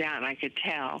come down, I could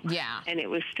tell. Yeah. And it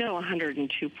was still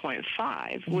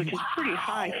 102.5, which is pretty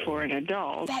high for an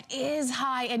adult. That is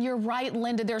high, and you're right,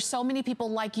 Linda. There's so many people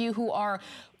like you who are,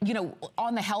 you know,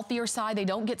 on the healthier side. They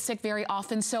don't get sick very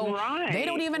often, so they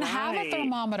don't even have a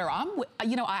thermometer.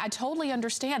 You know, I totally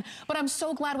understand, but I'm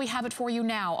so glad we have it for you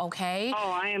now, okay?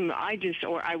 Oh, as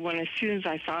soon as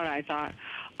I saw it, I thought,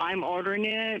 I'm ordering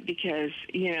it because,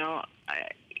 you know,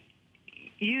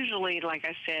 usually, like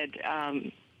I said,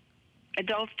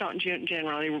 adults don't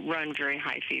generally run very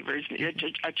high fevers.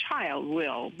 A child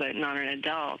will, but not an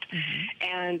adult.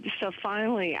 And so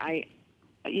finally,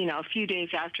 you know, a few days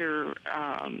after,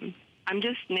 I'm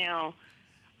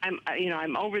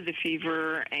over the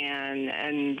fever,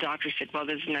 and the doctor said, well,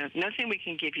 there's nothing we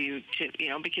can give you to, you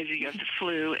know, because you have the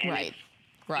flu, and it's,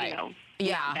 you know,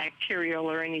 not bacterial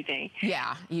or anything.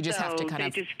 Yeah, you just have to kind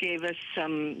of... They just gave us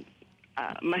some...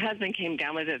 my husband came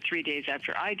down with it 3 days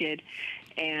after I did,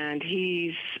 and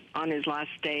he's on his last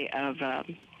day of,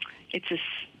 it's this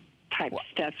type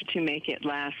stuff to make it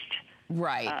last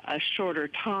a shorter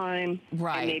time,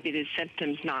 and maybe the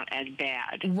symptoms not as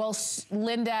bad. Well,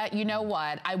 Linda, you know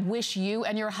what? I wish you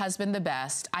and your husband the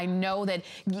best. I know that,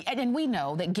 and we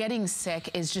know that getting sick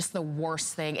is just the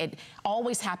worst thing. It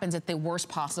always happens at the worst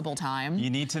possible time. You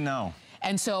need to know.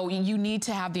 And so you need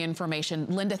to have the information.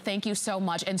 Linda, thank you so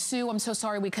much. And Sue, I'm so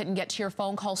sorry we couldn't get to your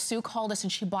phone call. Sue called us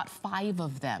and she bought 5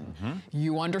 of them.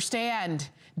 You understand.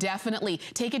 Definitely.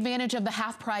 Take advantage of the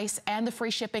half price and the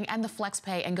free shipping and the flex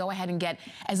pay, and go ahead and get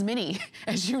as many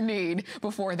as you need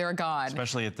before they're gone.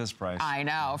 Especially at this price. I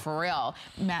know, for real.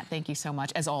 Matt, thank you so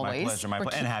much, as always. My pleasure, my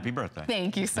pleasure. And happy birthday.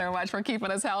 Thank you so much for keeping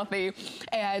us healthy.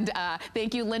 And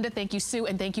thank you, Linda, thank you, Sue,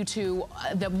 and thank you to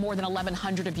the more than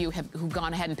 1,100 of you who've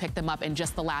gone ahead and picked them up in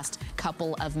just the last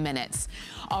couple of minutes.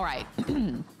 All right.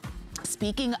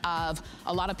 Speaking of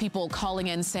a lot of people calling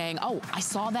in saying, oh, I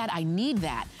saw that, I need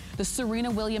that. The Serena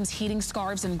Williams heating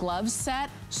scarves and gloves set,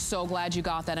 so glad you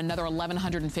got that. Another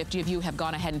 1,150 of you have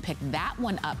gone ahead and picked that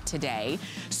one up today.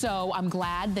 So I'm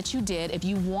glad that you did. If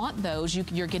you want those,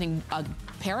 you're getting a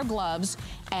pair of gloves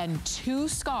and 2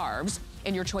 scarves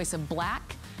in your choice of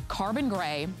black, carbon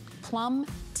gray, plum,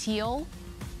 teal,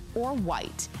 or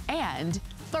white. And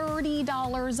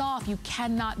 $30 off. You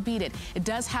cannot beat it. It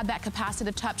does have that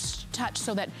capacitive touch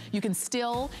so that you can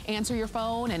still answer your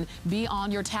phone and be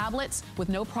on your tablets with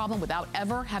no problem without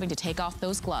ever having to take off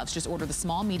those gloves. Just order the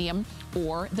small, medium,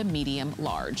 or the medium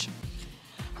large.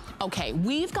 Okay,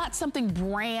 we've got something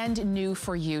brand new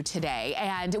for you today,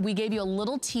 and we gave you a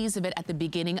little tease of it at the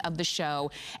beginning of the show,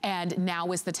 and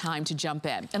now is the time to jump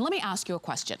in. And let me ask you a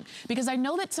question, because I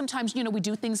know that sometimes, you know, we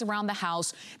do things around the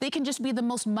house, they can just be the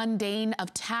most mundane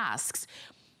of tasks,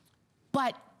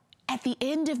 but at the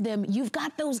end of them, you've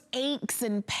got those aches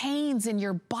and pains in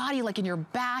your body, like in your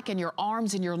back and your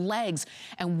arms and your legs.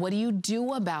 And what do you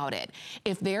do about it?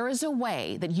 If there is a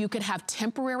way that you could have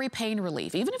temporary pain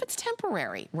relief, even if it's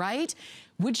temporary, right?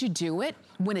 Would you do it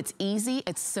when it's easy,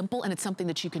 it's simple, and it's something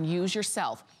that you can use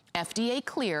yourself? FDA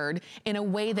cleared in a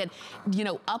way that, you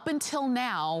know, up until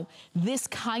now, this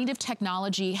kind of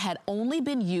technology had only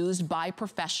been used by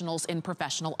professionals in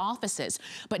professional offices.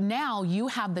 But now you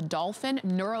have the Dolphin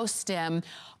NeuroStim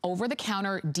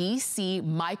over-the-counter DC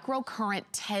microcurrent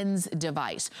TENS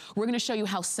device. We're gonna show you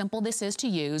how simple this is to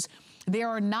use. There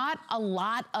are not a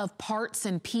lot of parts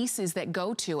and pieces that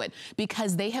go to it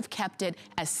because they have kept it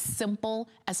as simple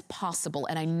as possible.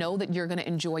 And I know that you're gonna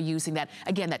enjoy using that.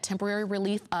 Again, that temporary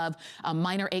relief of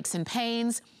minor aches and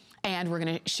pains. And we're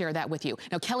gonna share that with you.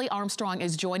 Now, Kelly Armstrong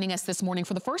is joining us this morning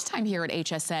for the first time here at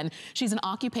HSN. She's an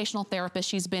occupational therapist.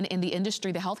 She's been in the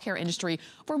industry, the healthcare industry,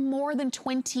 for more than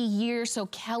 20 years. So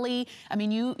Kelly, I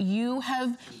mean, you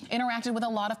have interacted with a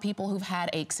lot of people who've had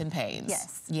aches and pains.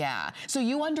 Yes. Yeah. So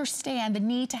you understand the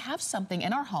need to have something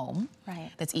in our home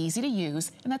that's easy to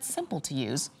use and that's simple to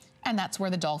use. And that's where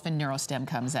the Dolphin NeuroStim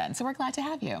comes in. So we're glad to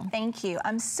have you. Thank you.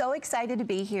 I'm so excited to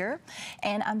be here,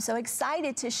 and I'm so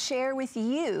excited to share with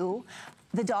you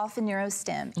the Dolphin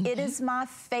NeuroStim. It is my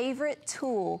favorite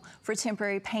tool for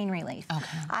temporary pain relief.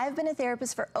 I've been a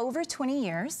therapist for over 20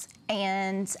 years,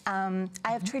 and I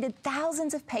have treated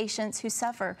thousands of patients who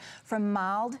suffer from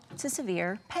mild to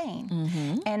severe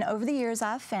pain. And over the years,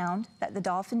 I've found that the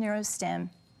Dolphin NeuroStim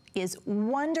is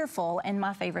wonderful and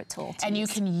my favorite tool to use. You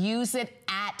can use it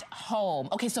at home.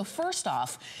 Okay, so first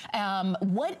off,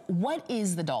 what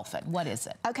is the Dolphin? What is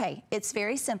it? Okay, it's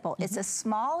very simple. It's a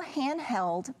small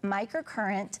handheld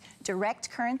microcurrent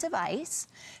direct current device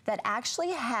that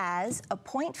actually has a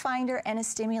point finder and a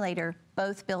stimulator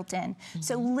both built in.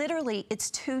 So literally it's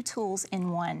 2 tools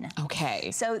in one. Okay.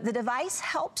 So the device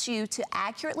helps you to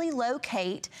accurately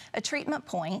locate a treatment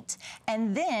point,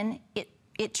 and then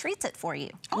it treats it for you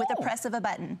with the press of a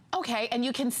button. Okay, and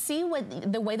you can see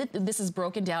the way that this is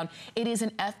broken down. It is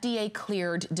an FDA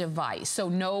cleared device, so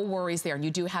no worries there. And you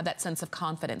do have that sense of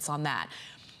confidence on that.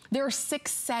 There are 6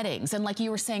 settings, and like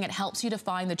you were saying, it helps you to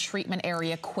find the treatment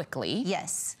area quickly.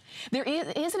 Yes. There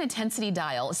is an intensity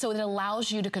dial, so it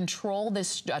allows you to control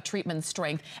this treatment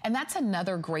strength, and that's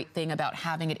another great thing about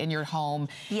having it in your home.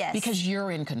 Yes. Because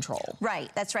you're in control. Right,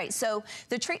 that's right. So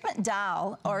the treatment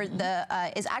dial, or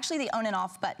the is actually the on and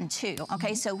off button too.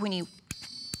 Okay, so when you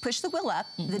push the wheel up,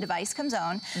 the device comes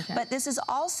on, but this is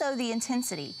also the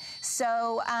intensity.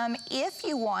 So if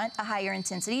you want a higher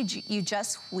intensity, you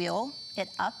just wheel it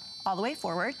up all the way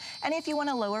forward. And if you want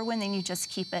a lower one, then you just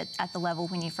keep it at the level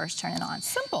when you first turn it on.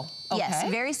 Simple. Okay.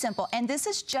 Yes, very simple. And this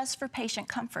is just for patient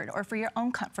comfort or for your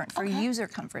own comfort, for user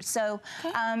comfort. So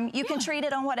you can treat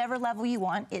it on whatever level you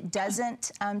want. It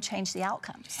doesn't change the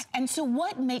outcomes. And so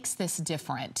what makes this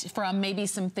different from maybe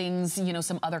some things, you know,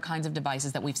 some other kinds of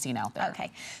devices that we've seen out there? Okay,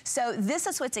 so this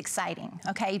is what's exciting,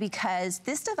 okay, because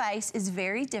this device is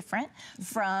very different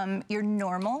from your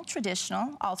normal,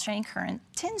 traditional alternating current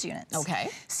TENS units. Okay.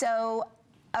 So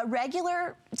a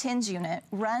regular TENS unit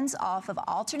runs off of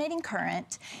alternating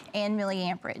current and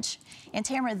milliamperage. And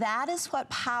Tamara, that is what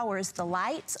powers the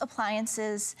lights,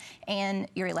 appliances, and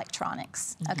your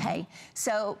electronics, okay?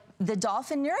 So the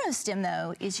Dolphin NeuroStim,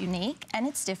 though, is unique and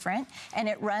it's different, and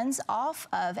it runs off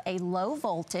of a low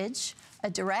voltage, a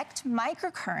direct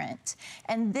microcurrent,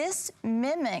 and this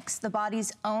mimics the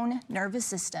body's own nervous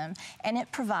system, and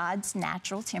it provides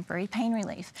natural temporary pain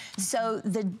relief. So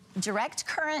the direct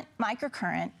current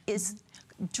microcurrent is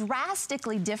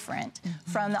drastically different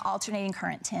from the alternating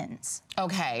current TENS.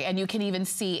 Okay, and you can even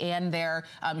see Ann there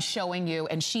showing you,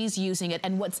 and she's using it.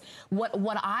 And what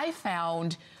I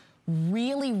found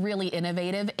really, really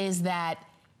innovative is that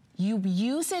you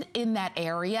use it in that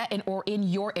area or in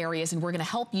your areas, and we're gonna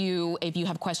help you if you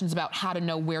have questions about how to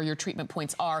know where your treatment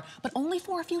points are, but only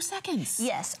for a few seconds.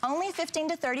 Yes, only 15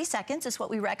 to 30 seconds is what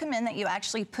we recommend that you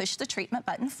actually push the treatment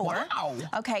button for. Wow.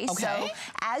 Okay, so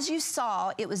as you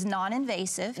saw, it was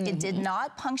non-invasive. It did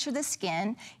not puncture the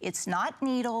skin. It's not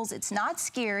needles. It's not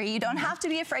scary. You don't have to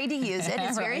be afraid to use it.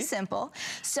 It's very simple.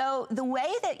 So the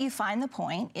way that you find the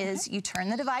point is you turn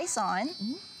the device on.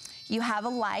 You have a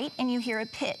light and you hear a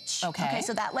pitch. Okay,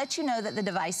 so that lets you know that the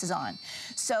device is on.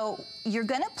 So you're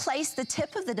gonna place the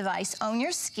tip of the device on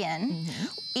your skin,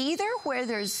 either where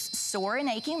there's sore and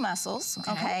aching muscles,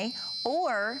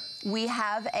 or we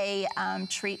have a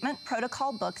treatment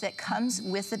protocol book that comes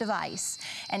with the device.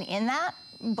 And in that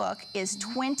book is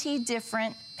 20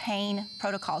 different pain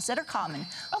protocols that are common.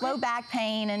 Low back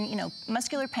pain and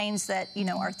muscular pains that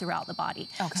are throughout the body.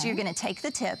 So you're gonna take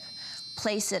the tip,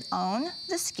 place it on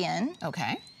the skin.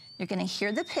 You're gonna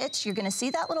hear the pitch. You're gonna see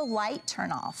that little light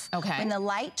turn off. When the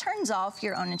light turns off,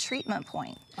 you're on a treatment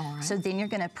point. So then you're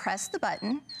gonna press the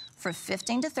button for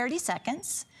 15 to 30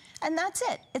 seconds, and that's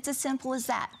it. It's as simple as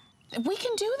that. We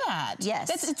can do that. Yes.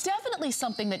 It's definitely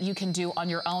something that you can do on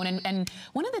your own. And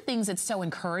one of the things that's so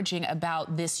encouraging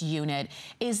about this unit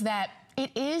is that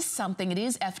it is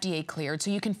FDA cleared,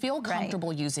 so you can feel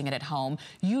comfortable using it at home.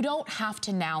 You don't have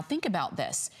to now think about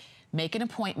this. Make an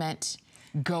appointment,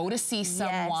 go to see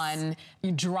someone,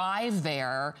 you drive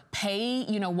there, pay,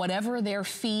 whatever their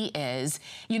fee is,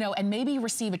 and maybe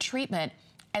receive a treatment.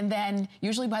 And then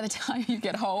usually by the time you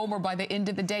get home or by the end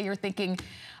of the day, you're thinking,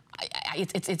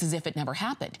 it's as if it never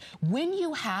happened. When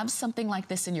you have something like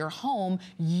this in your home,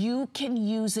 you can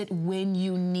use it when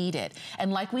you need it.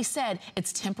 And like we said,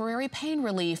 it's temporary pain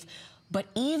relief. But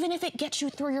even if it gets you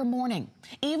through your morning,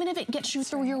 even if it gets you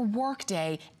through your work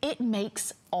day, it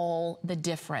makes all the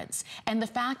difference. And the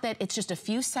fact that it's just a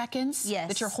few seconds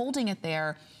that you're holding it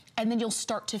there, and then you'll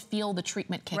start to feel the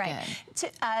treatment kick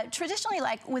in. Traditionally,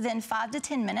 like within 5 to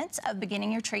 10 minutes of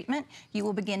beginning your treatment, you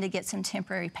will begin to get some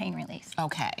temporary pain relief.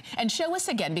 And show us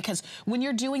again, because when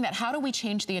you're doing that, how do we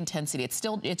change the intensity?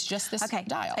 It's just this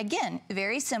dial. Again,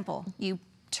 very simple. You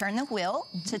turn the wheel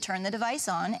to turn the device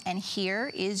on, and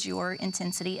here is your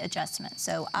intensity adjustment.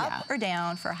 So up or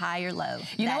down for high or low.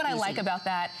 You know what I like about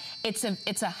that? It's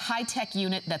a high-tech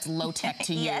unit that's low-tech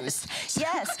to use.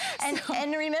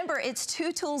 And remember, it's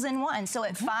 2 tools in one. So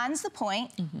it finds the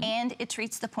point and it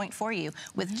treats the point for you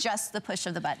with just the push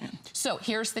of the button. So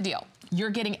here's the deal. You're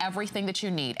getting everything that you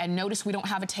need. And notice we don't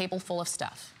have a table full of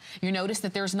stuff. You notice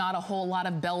that there's not a whole lot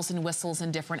of bells and whistles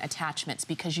and different attachments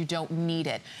because you don't need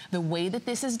it. The way that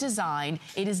this is designed,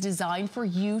 it is designed for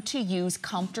you to use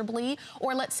comfortably,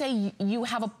 or let's say you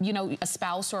have a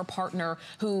spouse or a partner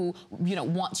who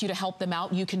wants you to help them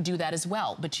out, you can do that as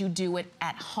well, but you do it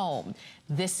at home.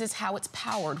 This is how it's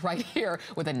powered right here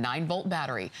with a 9-volt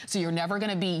battery. So you're never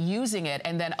gonna be using it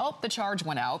and then, oh, the charge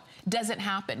went out. Doesn't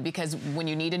happen, because when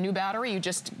you need a new battery, you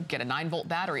just get a 9-volt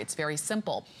battery. It's very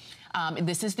simple.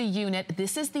 This is the unit,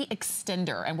 this is the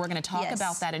extender, and we're gonna talk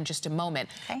about that in just a moment.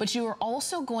 But you are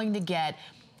also going to get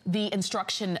the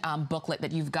instruction booklet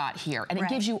that you've got here, and it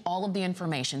gives you all of the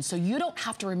information. So you don't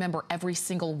have to remember every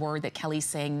single word that Kelly's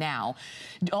saying now.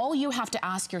 All you have to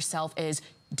ask yourself is,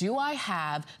 do I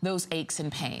have those aches and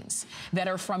pains that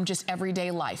are from just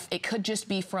everyday life? It could just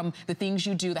be from the things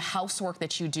you do, the housework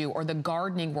that you do, or the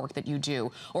gardening work that you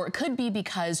do. Or it could be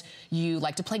because you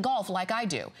like to play golf like I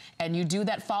do, and you do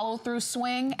that follow-through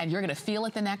swing, and you're gonna feel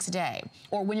it the next day.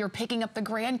 Or when you're picking up the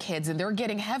grandkids and they're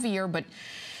getting heavier, but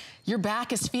your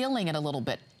back is feeling it a little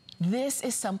bit. This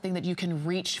is something that you can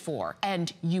reach for,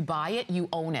 and you buy it, you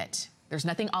own it. There's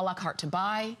nothing a la carte to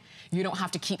buy. You don't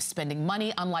have to keep spending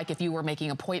money. Unlike if you were making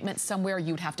appointments somewhere,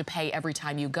 you'd have to pay every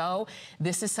time you go.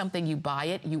 This is something, you buy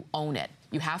it, you own it.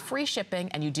 You have free shipping,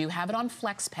 and you do have it on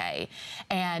FlexPay.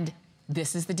 And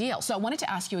this is the deal. So I wanted to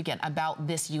ask you again about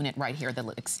this unit right here, the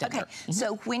extender.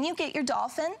 So when you get your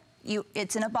Dolphin,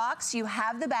 it's in a box, you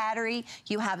have the battery,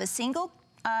 you have a single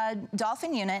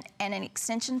Dolphin unit and an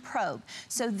extension probe.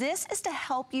 So this is to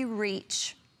help you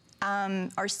reach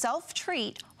or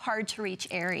self-treat hard to reach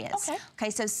areas. Okay,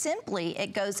 so simply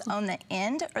it goes on the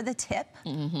end or the tip.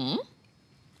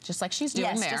 Just like she's doing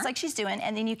there. Yes, just like she's doing.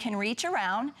 And then you can reach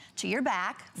around to your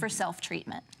back for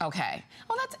self-treatment. Okay.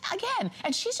 Well, that's, again,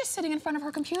 and she's just sitting in front of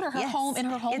her computer, in her home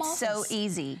office. It's so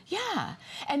easy. Yeah.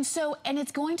 And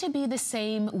it's going to be the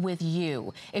same with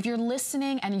you. If you're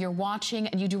listening and you're watching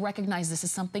and you do recognize this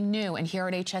is something new, and here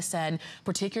at HSN,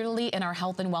 particularly in our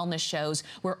health and wellness shows,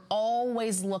 we're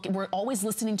always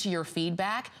listening to your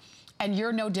feedback. And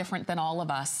you're no different than all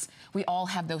of us. We all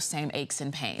have those same aches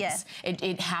and pains. Yes.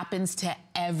 It happens to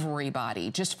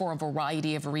everybody, just for a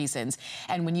variety of reasons.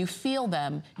 And when you feel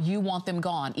them, you want them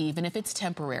gone, even if it's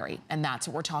temporary. And that's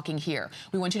what we're talking here.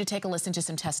 We want you to take a listen to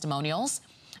some testimonials,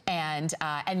 and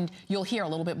you'll hear a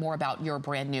little bit more about your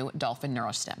brand new Dolphin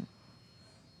NeuroStim.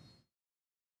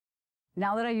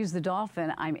 Now that I use the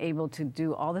Dolphin, I'm able to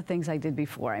do all the things I did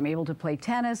before. I'm able to play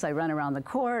tennis, I run around the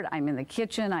court, I'm in the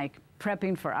kitchen, I'm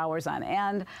prepping for hours on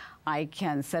end, I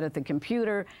can sit at the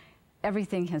computer.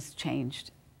 Everything has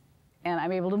changed. And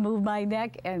I'm able to move my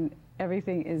neck, and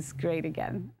everything is great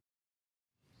again.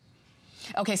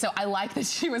 Okay, so I like that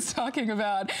she was talking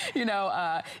about,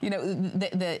 the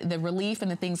relief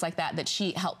and the things like that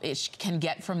she can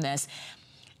get from this.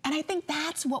 And I think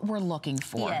that's what we're looking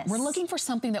for. Yes. We're looking for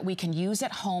something that we can use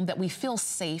at home that we feel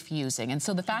safe using. And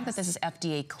so the fact that this is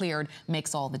FDA cleared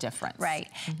makes all the difference. Right.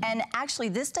 And actually,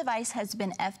 this device has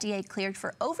been FDA cleared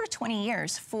for over 20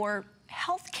 years for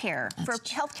healthcare, for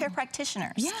healthcare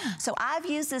practitioners. Yeah. So I've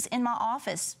used this in my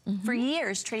office for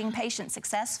years, treating patients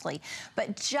successfully.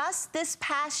 But just this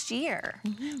past year,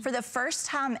 for the first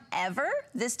time ever,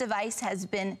 this device has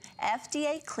been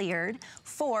FDA cleared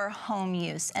for home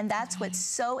use. And that's what's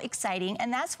so exciting.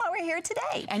 And that's why we're here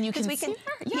today. And you can see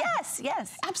her? Yeah. Yes,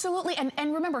 yes. Absolutely.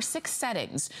 And remember, 6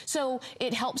 settings. So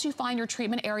it helps you find your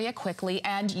treatment area quickly.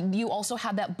 And you also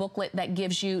have that booklet that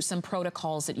gives you some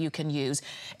protocols that you can use.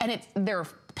 And there are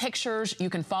pictures, you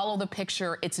can follow the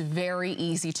picture. It's very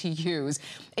easy to use.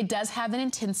 It does have an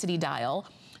intensity dial.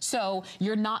 So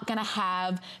you're not gonna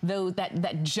have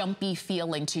that jumpy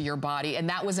feeling to your body. And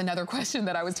that was another question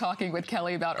that I was talking with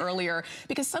Kelly about earlier,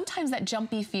 because sometimes that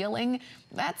jumpy feeling,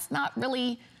 that's not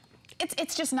really,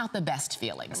 it's just not the best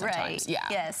feeling sometimes. Right. Yeah.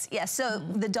 Yes. Yes. So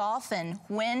the Dolphin,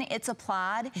 when it's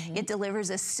applied, it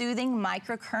delivers a soothing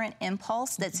microcurrent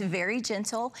impulse that's very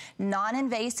gentle,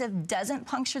 non-invasive, doesn't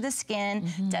puncture the skin,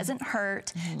 doesn't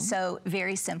hurt. So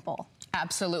very simple.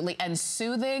 Absolutely. And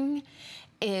soothing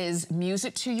is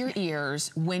music to your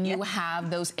ears when you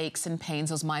have those aches and pains,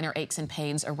 those minor aches and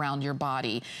pains around your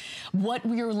body. What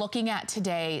we're looking at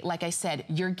today, like I said,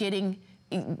 you're getting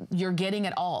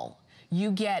it all.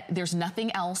 There's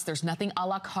nothing else, there's nothing a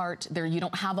la carte, you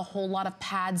don't have a whole lot of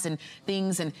pads and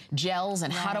things and gels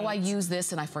and how do I use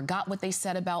this and I forgot what they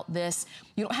said about this.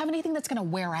 You don't have anything that's gonna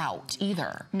wear out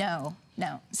either. No,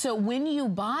 no. So when you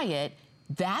buy it,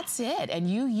 that's it, and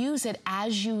you use it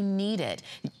as you need it.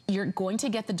 You're going to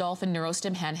get the Dolphin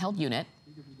NeuroStim handheld unit,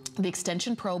 the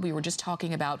extension probe we were just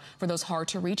talking about for those hard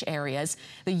to reach areas,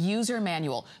 the user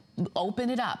manual. Open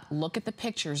it up, look at the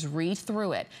pictures, read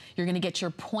through it. You're gonna get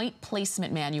your point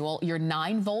placement manual, your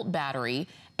 9-volt battery,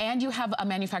 and you have a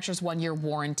manufacturer's 1-year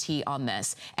warranty on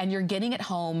this. And you're getting it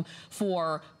home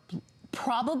for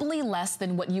probably less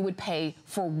than what you would pay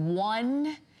for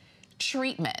one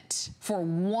treatment, for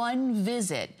one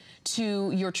visit to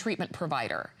your treatment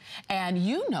provider. And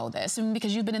you know this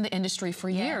because you've been in the industry for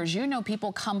years. You know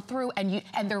people come through and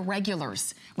they're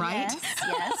regulars, right? Yes,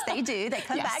 yes, they do. They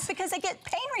come back because they get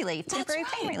pain relief, temporary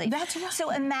pain relief. That's right. So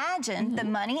imagine the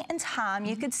money and time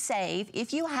you could save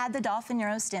if you had the Dolphin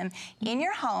NeuroStim in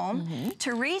your home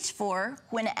to reach for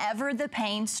whenever the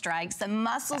pain strikes. The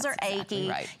muscles are achy.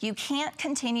 Right. You can't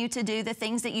continue to do the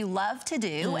things that you love to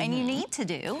do and you need to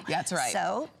do. That's right.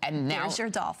 So there's your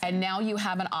Dolphin. And now you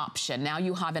have an option. Now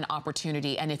you have an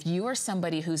opportunity. And if you are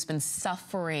somebody who's been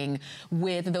suffering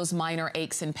with those minor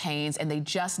aches and pains and they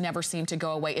just never seem to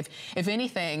go away, if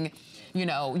anything, you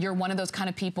know, you're one of those kind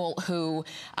of people who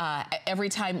every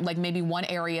time like maybe one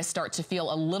area starts to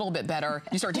feel a little bit better,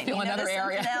 you start to feel another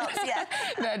area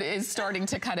that is starting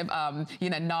to kind of,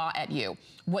 gnaw at you.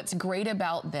 What's great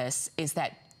about this is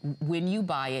that when you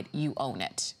buy it, you own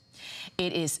it.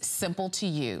 It is simple to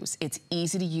use, it's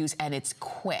easy to use, and it's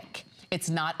quick. It's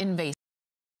not invasive.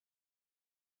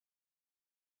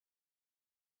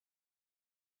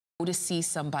 To see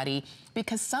somebody,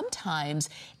 because sometimes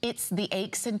it's the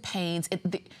aches and pains,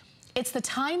 it's the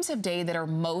times of day that are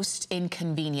most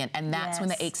inconvenient, and that's when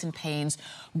the aches and pains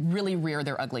really rear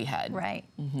their ugly head. Right.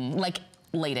 Like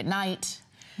late at night,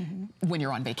 when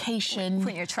you're on vacation,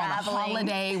 when you're traveling, on a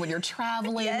holiday, when you're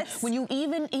traveling, when you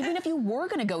even if you were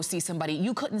going to go see somebody,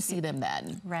 you couldn't see them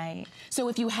then. Right. So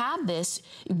if you have this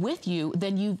with you,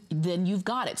 then you've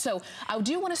got it. So I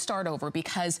do want to start over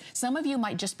because some of you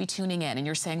might just be tuning in and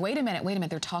you're saying, wait a minute,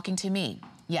 they're talking to me.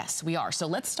 Yes, we are. So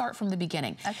let's start from the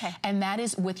beginning. Okay. And that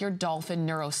is with your Dolphin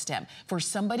NeuroStim. For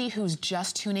somebody who's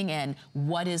just tuning in,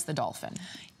 what is the Dolphin?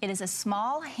 It is a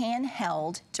small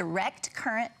handheld direct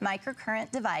current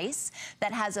microcurrent device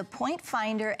that has a point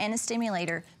finder and a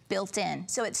stimulator built in.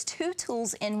 So it's 2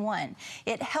 tools in one.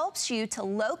 It helps you to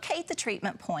locate the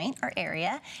treatment point or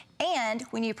area, and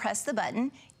when you press the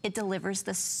button, it delivers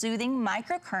the soothing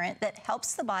microcurrent that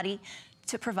helps the body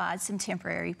to provide some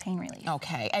temporary pain relief.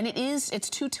 Okay, and it's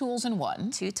 2 tools in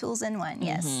one. 2 tools in one,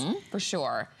 yes. For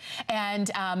sure. And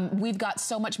we've got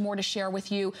so much more to share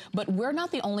with you, but we're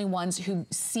not the only ones who've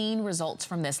seen results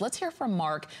from this. Let's hear from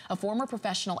Mark, a former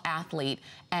professional athlete,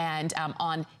 and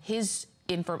on his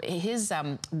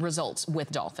results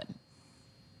with Dolphin.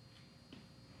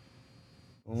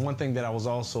 One thing that I was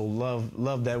also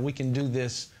love that we can do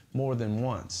this more than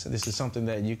once. This is something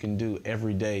that you can do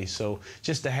every day. So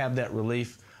just to have that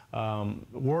relief,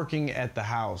 working at the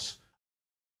house.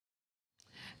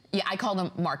 Yeah, I called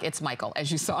him Mark. It's Michael,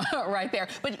 as you saw right there.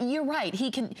 But you're right.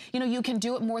 He can, you can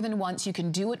do it more than once. You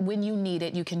can do it when you need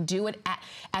it. You can do it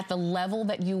at the level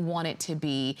that you want it to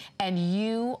be. And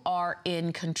you are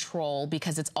in control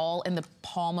because it's all in the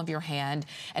palm of your hand.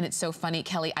 And it's so funny,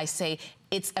 Kelly, I say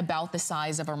it's about the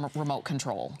size of a remote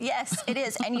control. Yes, it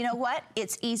is. And you know what?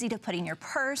 It's easy to put in your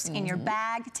purse, in your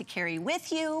bag, to carry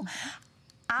with you.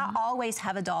 I always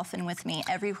have a Dolphin with me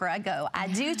everywhere I go. I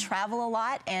do travel a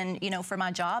lot, and for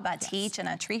my job, I teach and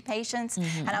I treat patients,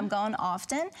 and I'm gone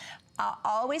often. I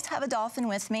always have a Dolphin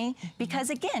with me because,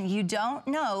 again, you don't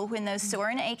know when those sore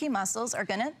and achy muscles are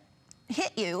going to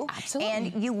hit you. Absolutely.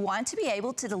 And you want to be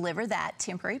able to deliver that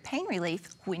temporary pain relief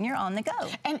when you're on the go.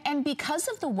 And because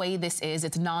of the way this is,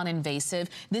 it's non-invasive.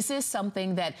 This is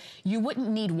something that you wouldn't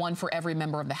need one for every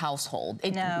member of the household.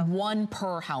 No. One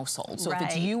per household. So if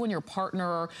it's you and your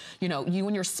partner, you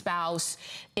and your spouse,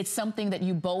 it's something that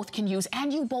you both can use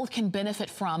and you both can benefit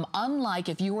from. Unlike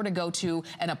if you were to go to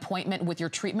an appointment with your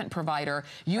treatment provider,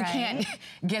 you can't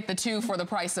get the 2 for the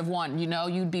price of 1.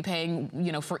 You'd be paying,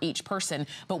 for each person.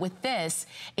 But with this,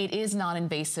 it is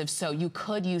non-invasive, so you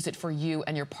could use it for you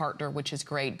and your partner, which is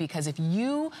great, because if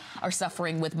you are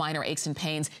suffering with minor aches and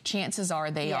pains, chances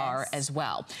are they are as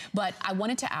well. But I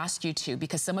wanted to ask you too,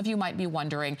 because some of you might be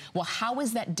wondering, well, how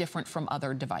is that different from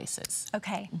other devices?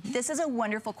 Okay, this is a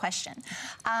wonderful question.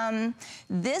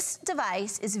 This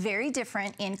device is very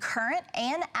different in current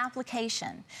and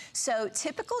application. So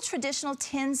typical traditional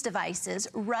TENS devices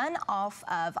run off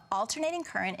of alternating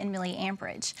current and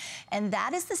milliamperage, and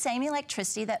that is the same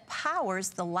electricity that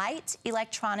powers the lights,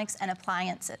 electronics, and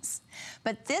appliances.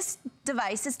 But this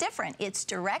device is different. It's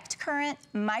direct current,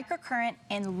 microcurrent,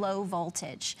 and low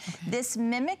voltage. This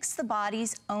mimics the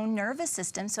body's own nervous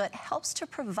system, so it helps to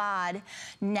provide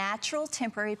natural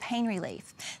temporary pain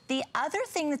relief. The other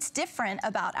thing that's different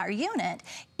about our unit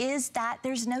is that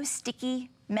there's no sticky,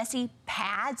 messy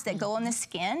pads that go on the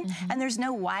skin, and there's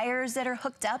no wires that are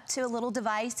hooked up to a little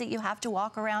device that you have to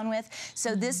walk around with.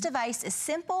 So this device is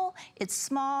simple, it's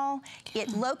small, it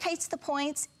locates the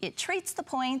points, it treats the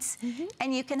points,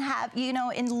 and you can have,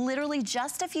 in literally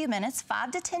just a few minutes,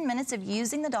 5 to 10 minutes of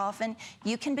using the Dolphin,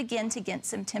 you can begin to get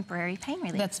some temporary pain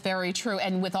relief. That's very true.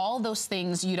 And with all those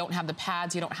things, you don't have the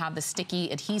pads, you don't have the sticky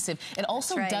adhesive. It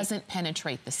also doesn't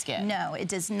penetrate the skin. No, it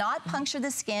does not puncture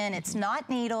the skin. It's not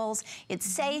needles. It's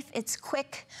safe, it's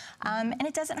quick, and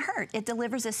it doesn't hurt. It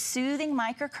delivers a soothing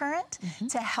microcurrent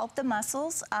to help the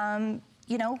muscles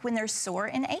when they're sore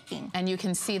and aching. And you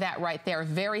can see that right there.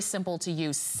 Very simple to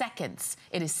use. Seconds.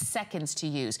 It is seconds to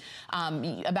use.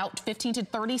 About 15 to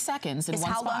 30 seconds in one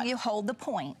spot. It's how long you hold the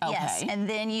point, okay. Yes. And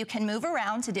then you can move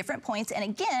around to different points. And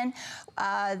again,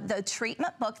 the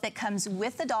treatment book that comes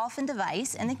with the Dolphin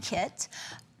device and the kit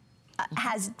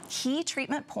has key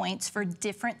treatment points for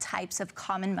different types of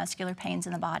common muscular pains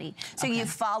in the body. So you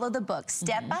follow the book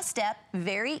step by step,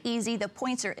 very easy. The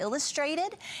points are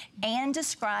illustrated and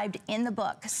described in the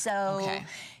book. So,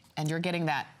 and you're getting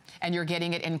that. And you're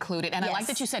getting it included. And I like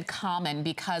that you said common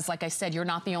because, like I said, you're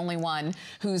not the only one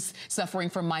who's suffering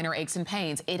from minor aches and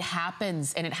pains. It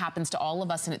happens, and it happens to all of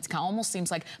us. And it almost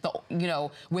seems like,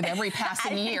 with every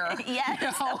passing year,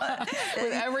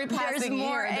 with every passing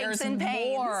year, there's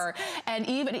more. And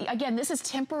even, again, this is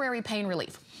temporary pain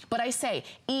relief. But I say,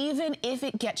 even if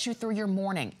it gets you through your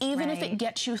morning, even if it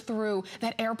gets you through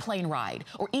that airplane ride,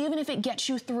 or even if it gets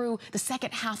you through the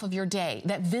second half of your day,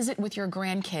 that visit with your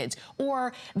grandkids,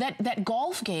 or that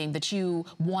golf game that you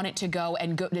wanted to go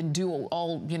and do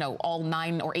all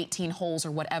 9 or 18 holes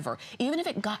or whatever, even if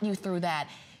it got you through that,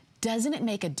 doesn't it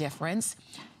make a difference?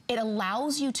 It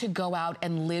allows you to go out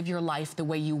and live your life the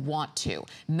way you want to,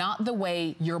 not the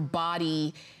way your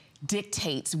body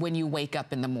dictates when you wake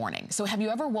up in the morning. So have you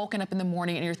ever woken up in the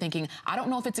morning and you're thinking, I don't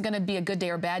know if it's gonna be a good day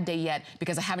or bad day yet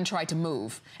because I haven't tried to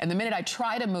move. And the minute I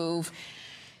try to move,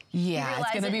 Yeah,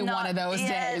 it's gonna be one of those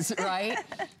days, right?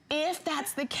 If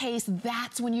that's the case,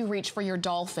 that's when you reach for your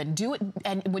dolphin. Do it,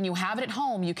 and when you have it at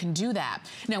home, you can do that.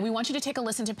 Now, we want you to take a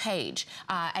listen to Paige,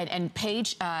 and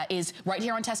Paige is right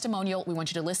here on Testimonial. We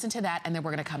want you to listen to that, and then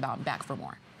we're gonna come back for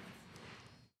more.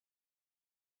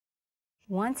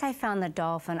 Once I found the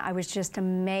dolphin, I was just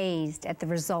amazed at the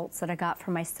results that I got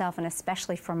for myself and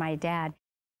especially for my dad.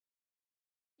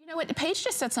 You know what, Paige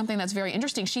just said something that's very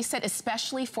interesting. She said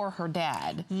especially for her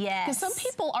dad. Yes. Because some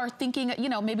people are thinking, you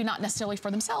know, maybe not necessarily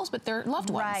for themselves, but their loved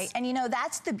ones. Right, and you know,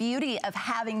 that's the beauty of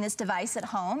having this device at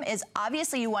home is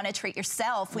obviously you want to treat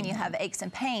yourself when you have aches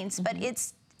and pains, but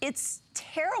it's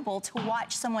terrible to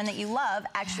watch someone that you love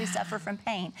actually suffer from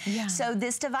pain. Yeah. So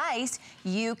this device,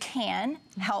 you can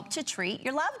help to treat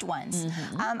your loved ones.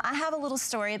 I have a little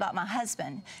story about my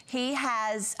husband. He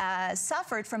has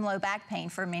suffered from low back pain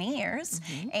for many years,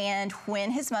 and when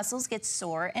his muscles get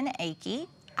sore and achy,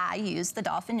 I use the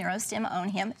Dolphin NeuroStim on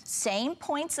him. Same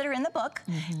points that are in the book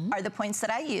are the points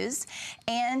that I use.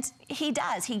 And he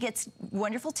does. He gets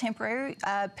wonderful temporary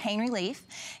pain relief.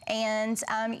 And,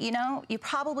 you know, you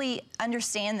probably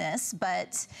understand this,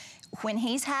 but when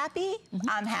he's happy,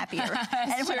 I'm happier.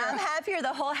 And when I'm happier,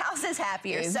 the whole house is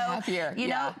happier. So, happier. you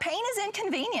know, pain is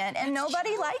inconvenient and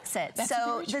nobody likes it.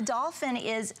 So the Dolphin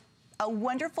is a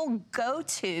wonderful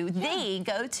go-to, the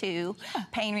go-to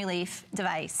pain relief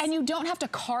device. And you don't have to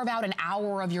carve out an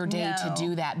hour of your day to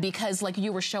do that, because like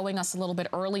you were showing us a little bit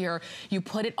earlier, you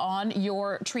put it on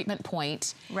your treatment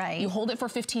point. Right. You hold it for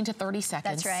 15 to 30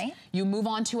 seconds. That's right. You move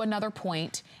on to another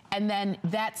point, and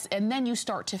then you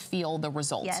start to feel the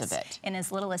results of it. In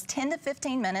as little as 10 to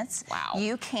 15 minutes,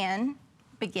 you can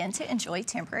begin to enjoy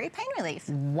temporary pain relief.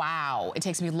 Wow, it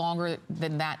takes me longer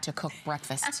than that to cook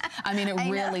breakfast. I mean, it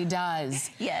really does.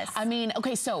 Yes. I mean,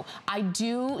 okay, so I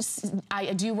do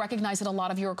recognize that a lot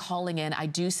of you are calling in. I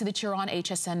do see that you're on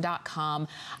hsn.com.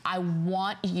 I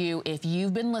want you, if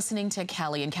you've been listening to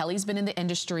Kelly, and Kelly's been in the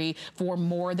industry for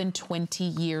more than 20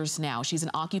 years now. She's an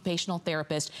occupational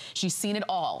therapist. She's seen it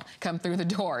all come through the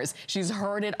doors. She's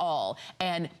heard it all.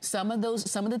 And some of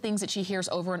the things that she hears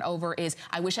over and over is,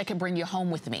 I wish I could bring you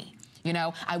home with me. You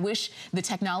know, I wish the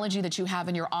technology that you have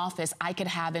in your office, I could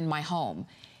have in my home.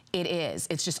 It is.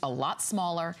 It's just a lot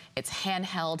smaller, it's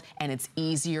handheld, and it's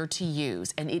easier to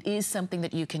use. And it is something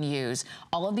that you can use.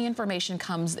 All of the information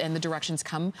comes and the directions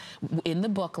come in the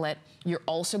booklet. You're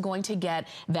also going to get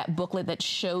that booklet that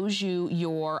shows you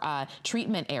your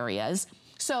treatment areas.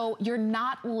 So you're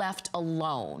not left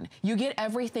alone. You get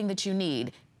everything that you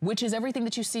need, which is everything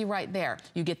that you see right there.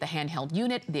 You get the handheld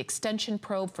unit, the extension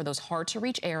probe for those hard to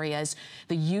reach areas,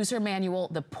 the user manual,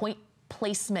 the point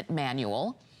placement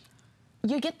manual.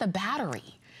 You get the battery.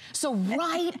 So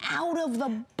right out of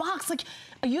the box, like,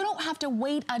 you don't have to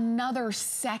wait another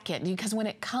second, because when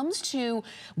it comes to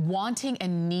wanting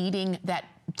and needing that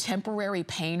temporary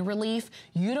pain relief,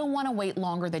 you don't want to wait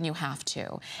longer than you have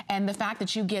to. And the fact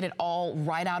that you get it all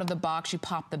right out of the box, you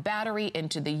pop the battery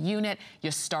into the unit,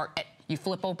 you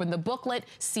flip open the booklet,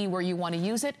 see where you want to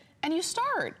use it, and you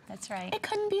start. That's right. It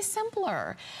couldn't be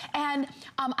simpler. And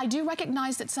I do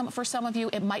recognize that for some of you,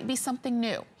 it might be something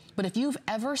new. But if you've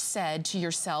ever said to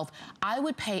yourself, I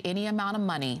would pay any amount of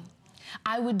money,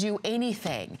 I would do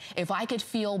anything if I could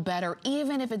feel better,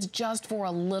 even if it's just for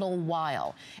a little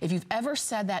while. If you've ever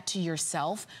said that to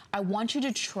yourself, I want you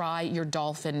to try your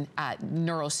Dolphin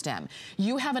NeuroStim.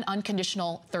 You have an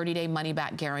unconditional 30-day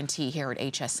money-back guarantee here at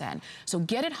HSN. So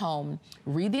get it home,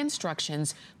 read the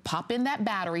instructions, pop in that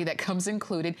battery that comes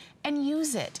included, and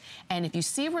use it. And if you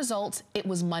see results, it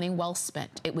was money well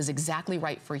spent. It was exactly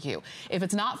right for you. If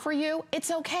it's not for you,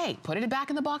 it's okay. Put it back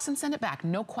in the box and send it back.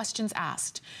 No questions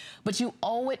asked. But you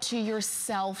owe it to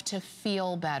yourself to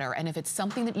feel better. And if it's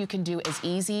something that you can do as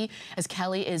easy as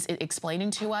Kelly is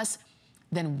explaining to us,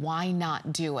 then why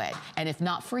not do it? And if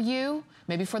not for you,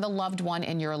 maybe for the loved one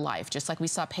in your life. Just like we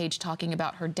saw Paige talking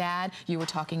about her dad, you were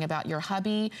talking about your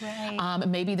hubby. Right.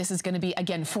 Maybe this is gonna be,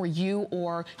 again, for you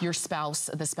or your spouse,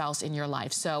 the spouse in your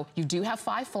life. So you do have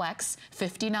 5 Flex,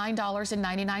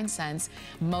 $59.99.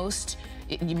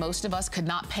 Most of us could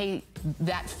not pay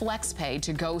that flex pay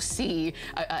to go see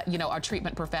a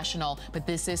treatment professional, but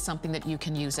this is something that you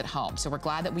can use at home. So we're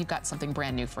glad that we've got something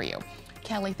brand new for you.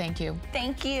 Kelly, thank you.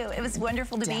 Thank you. It was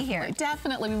wonderful to be here.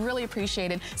 Definitely. We really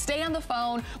appreciate it. Stay on the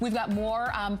phone. We've got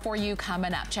more for you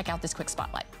coming up. Check out this quick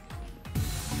spotlight.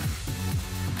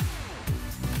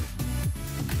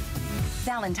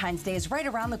 Valentine's Day is right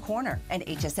around the corner, and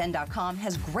HSN.com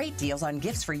has great deals on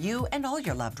gifts for you and all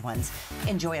your loved ones.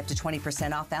 Enjoy up to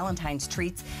 20% off Valentine's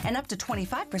treats and up to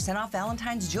 25% off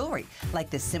Valentine's jewelry,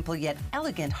 like this simple yet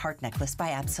elegant heart necklace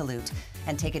by Absolute.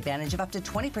 And take advantage of up to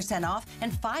 20% off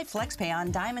and 5 FlexPay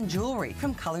on diamond jewelry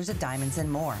from Colors of Diamonds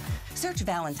and more. Search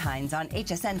Valentine's on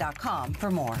HSN.com for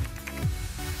more.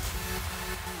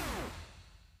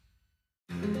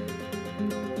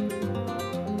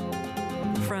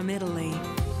 From Italy,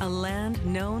 a land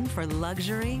known for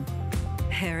luxury,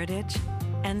 heritage,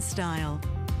 and style,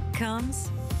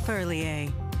 comes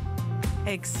Perlier.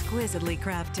 Exquisitely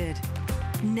crafted,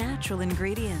 natural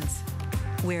ingredients,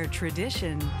 where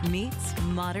tradition meets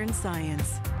modern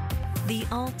science. The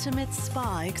ultimate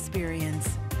spa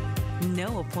experience.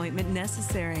 No appointment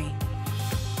necessary.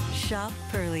 Shop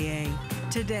Perlier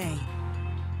today.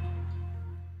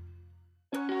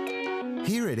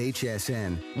 Here at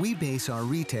HSN, we base our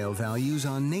retail values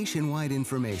on nationwide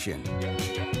information.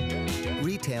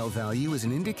 Retail value is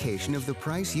an indication of the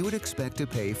price you would expect to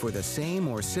pay for the same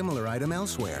or similar item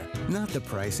elsewhere, not the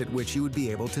price at which you would be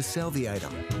able to sell the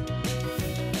item.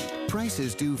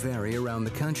 Prices do vary around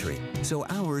the country, so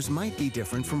ours might be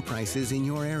different from prices in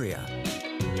your area.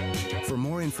 For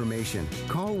more information,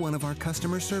 call one of our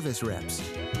customer service reps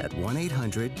at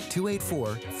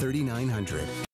 1-800-284-3900.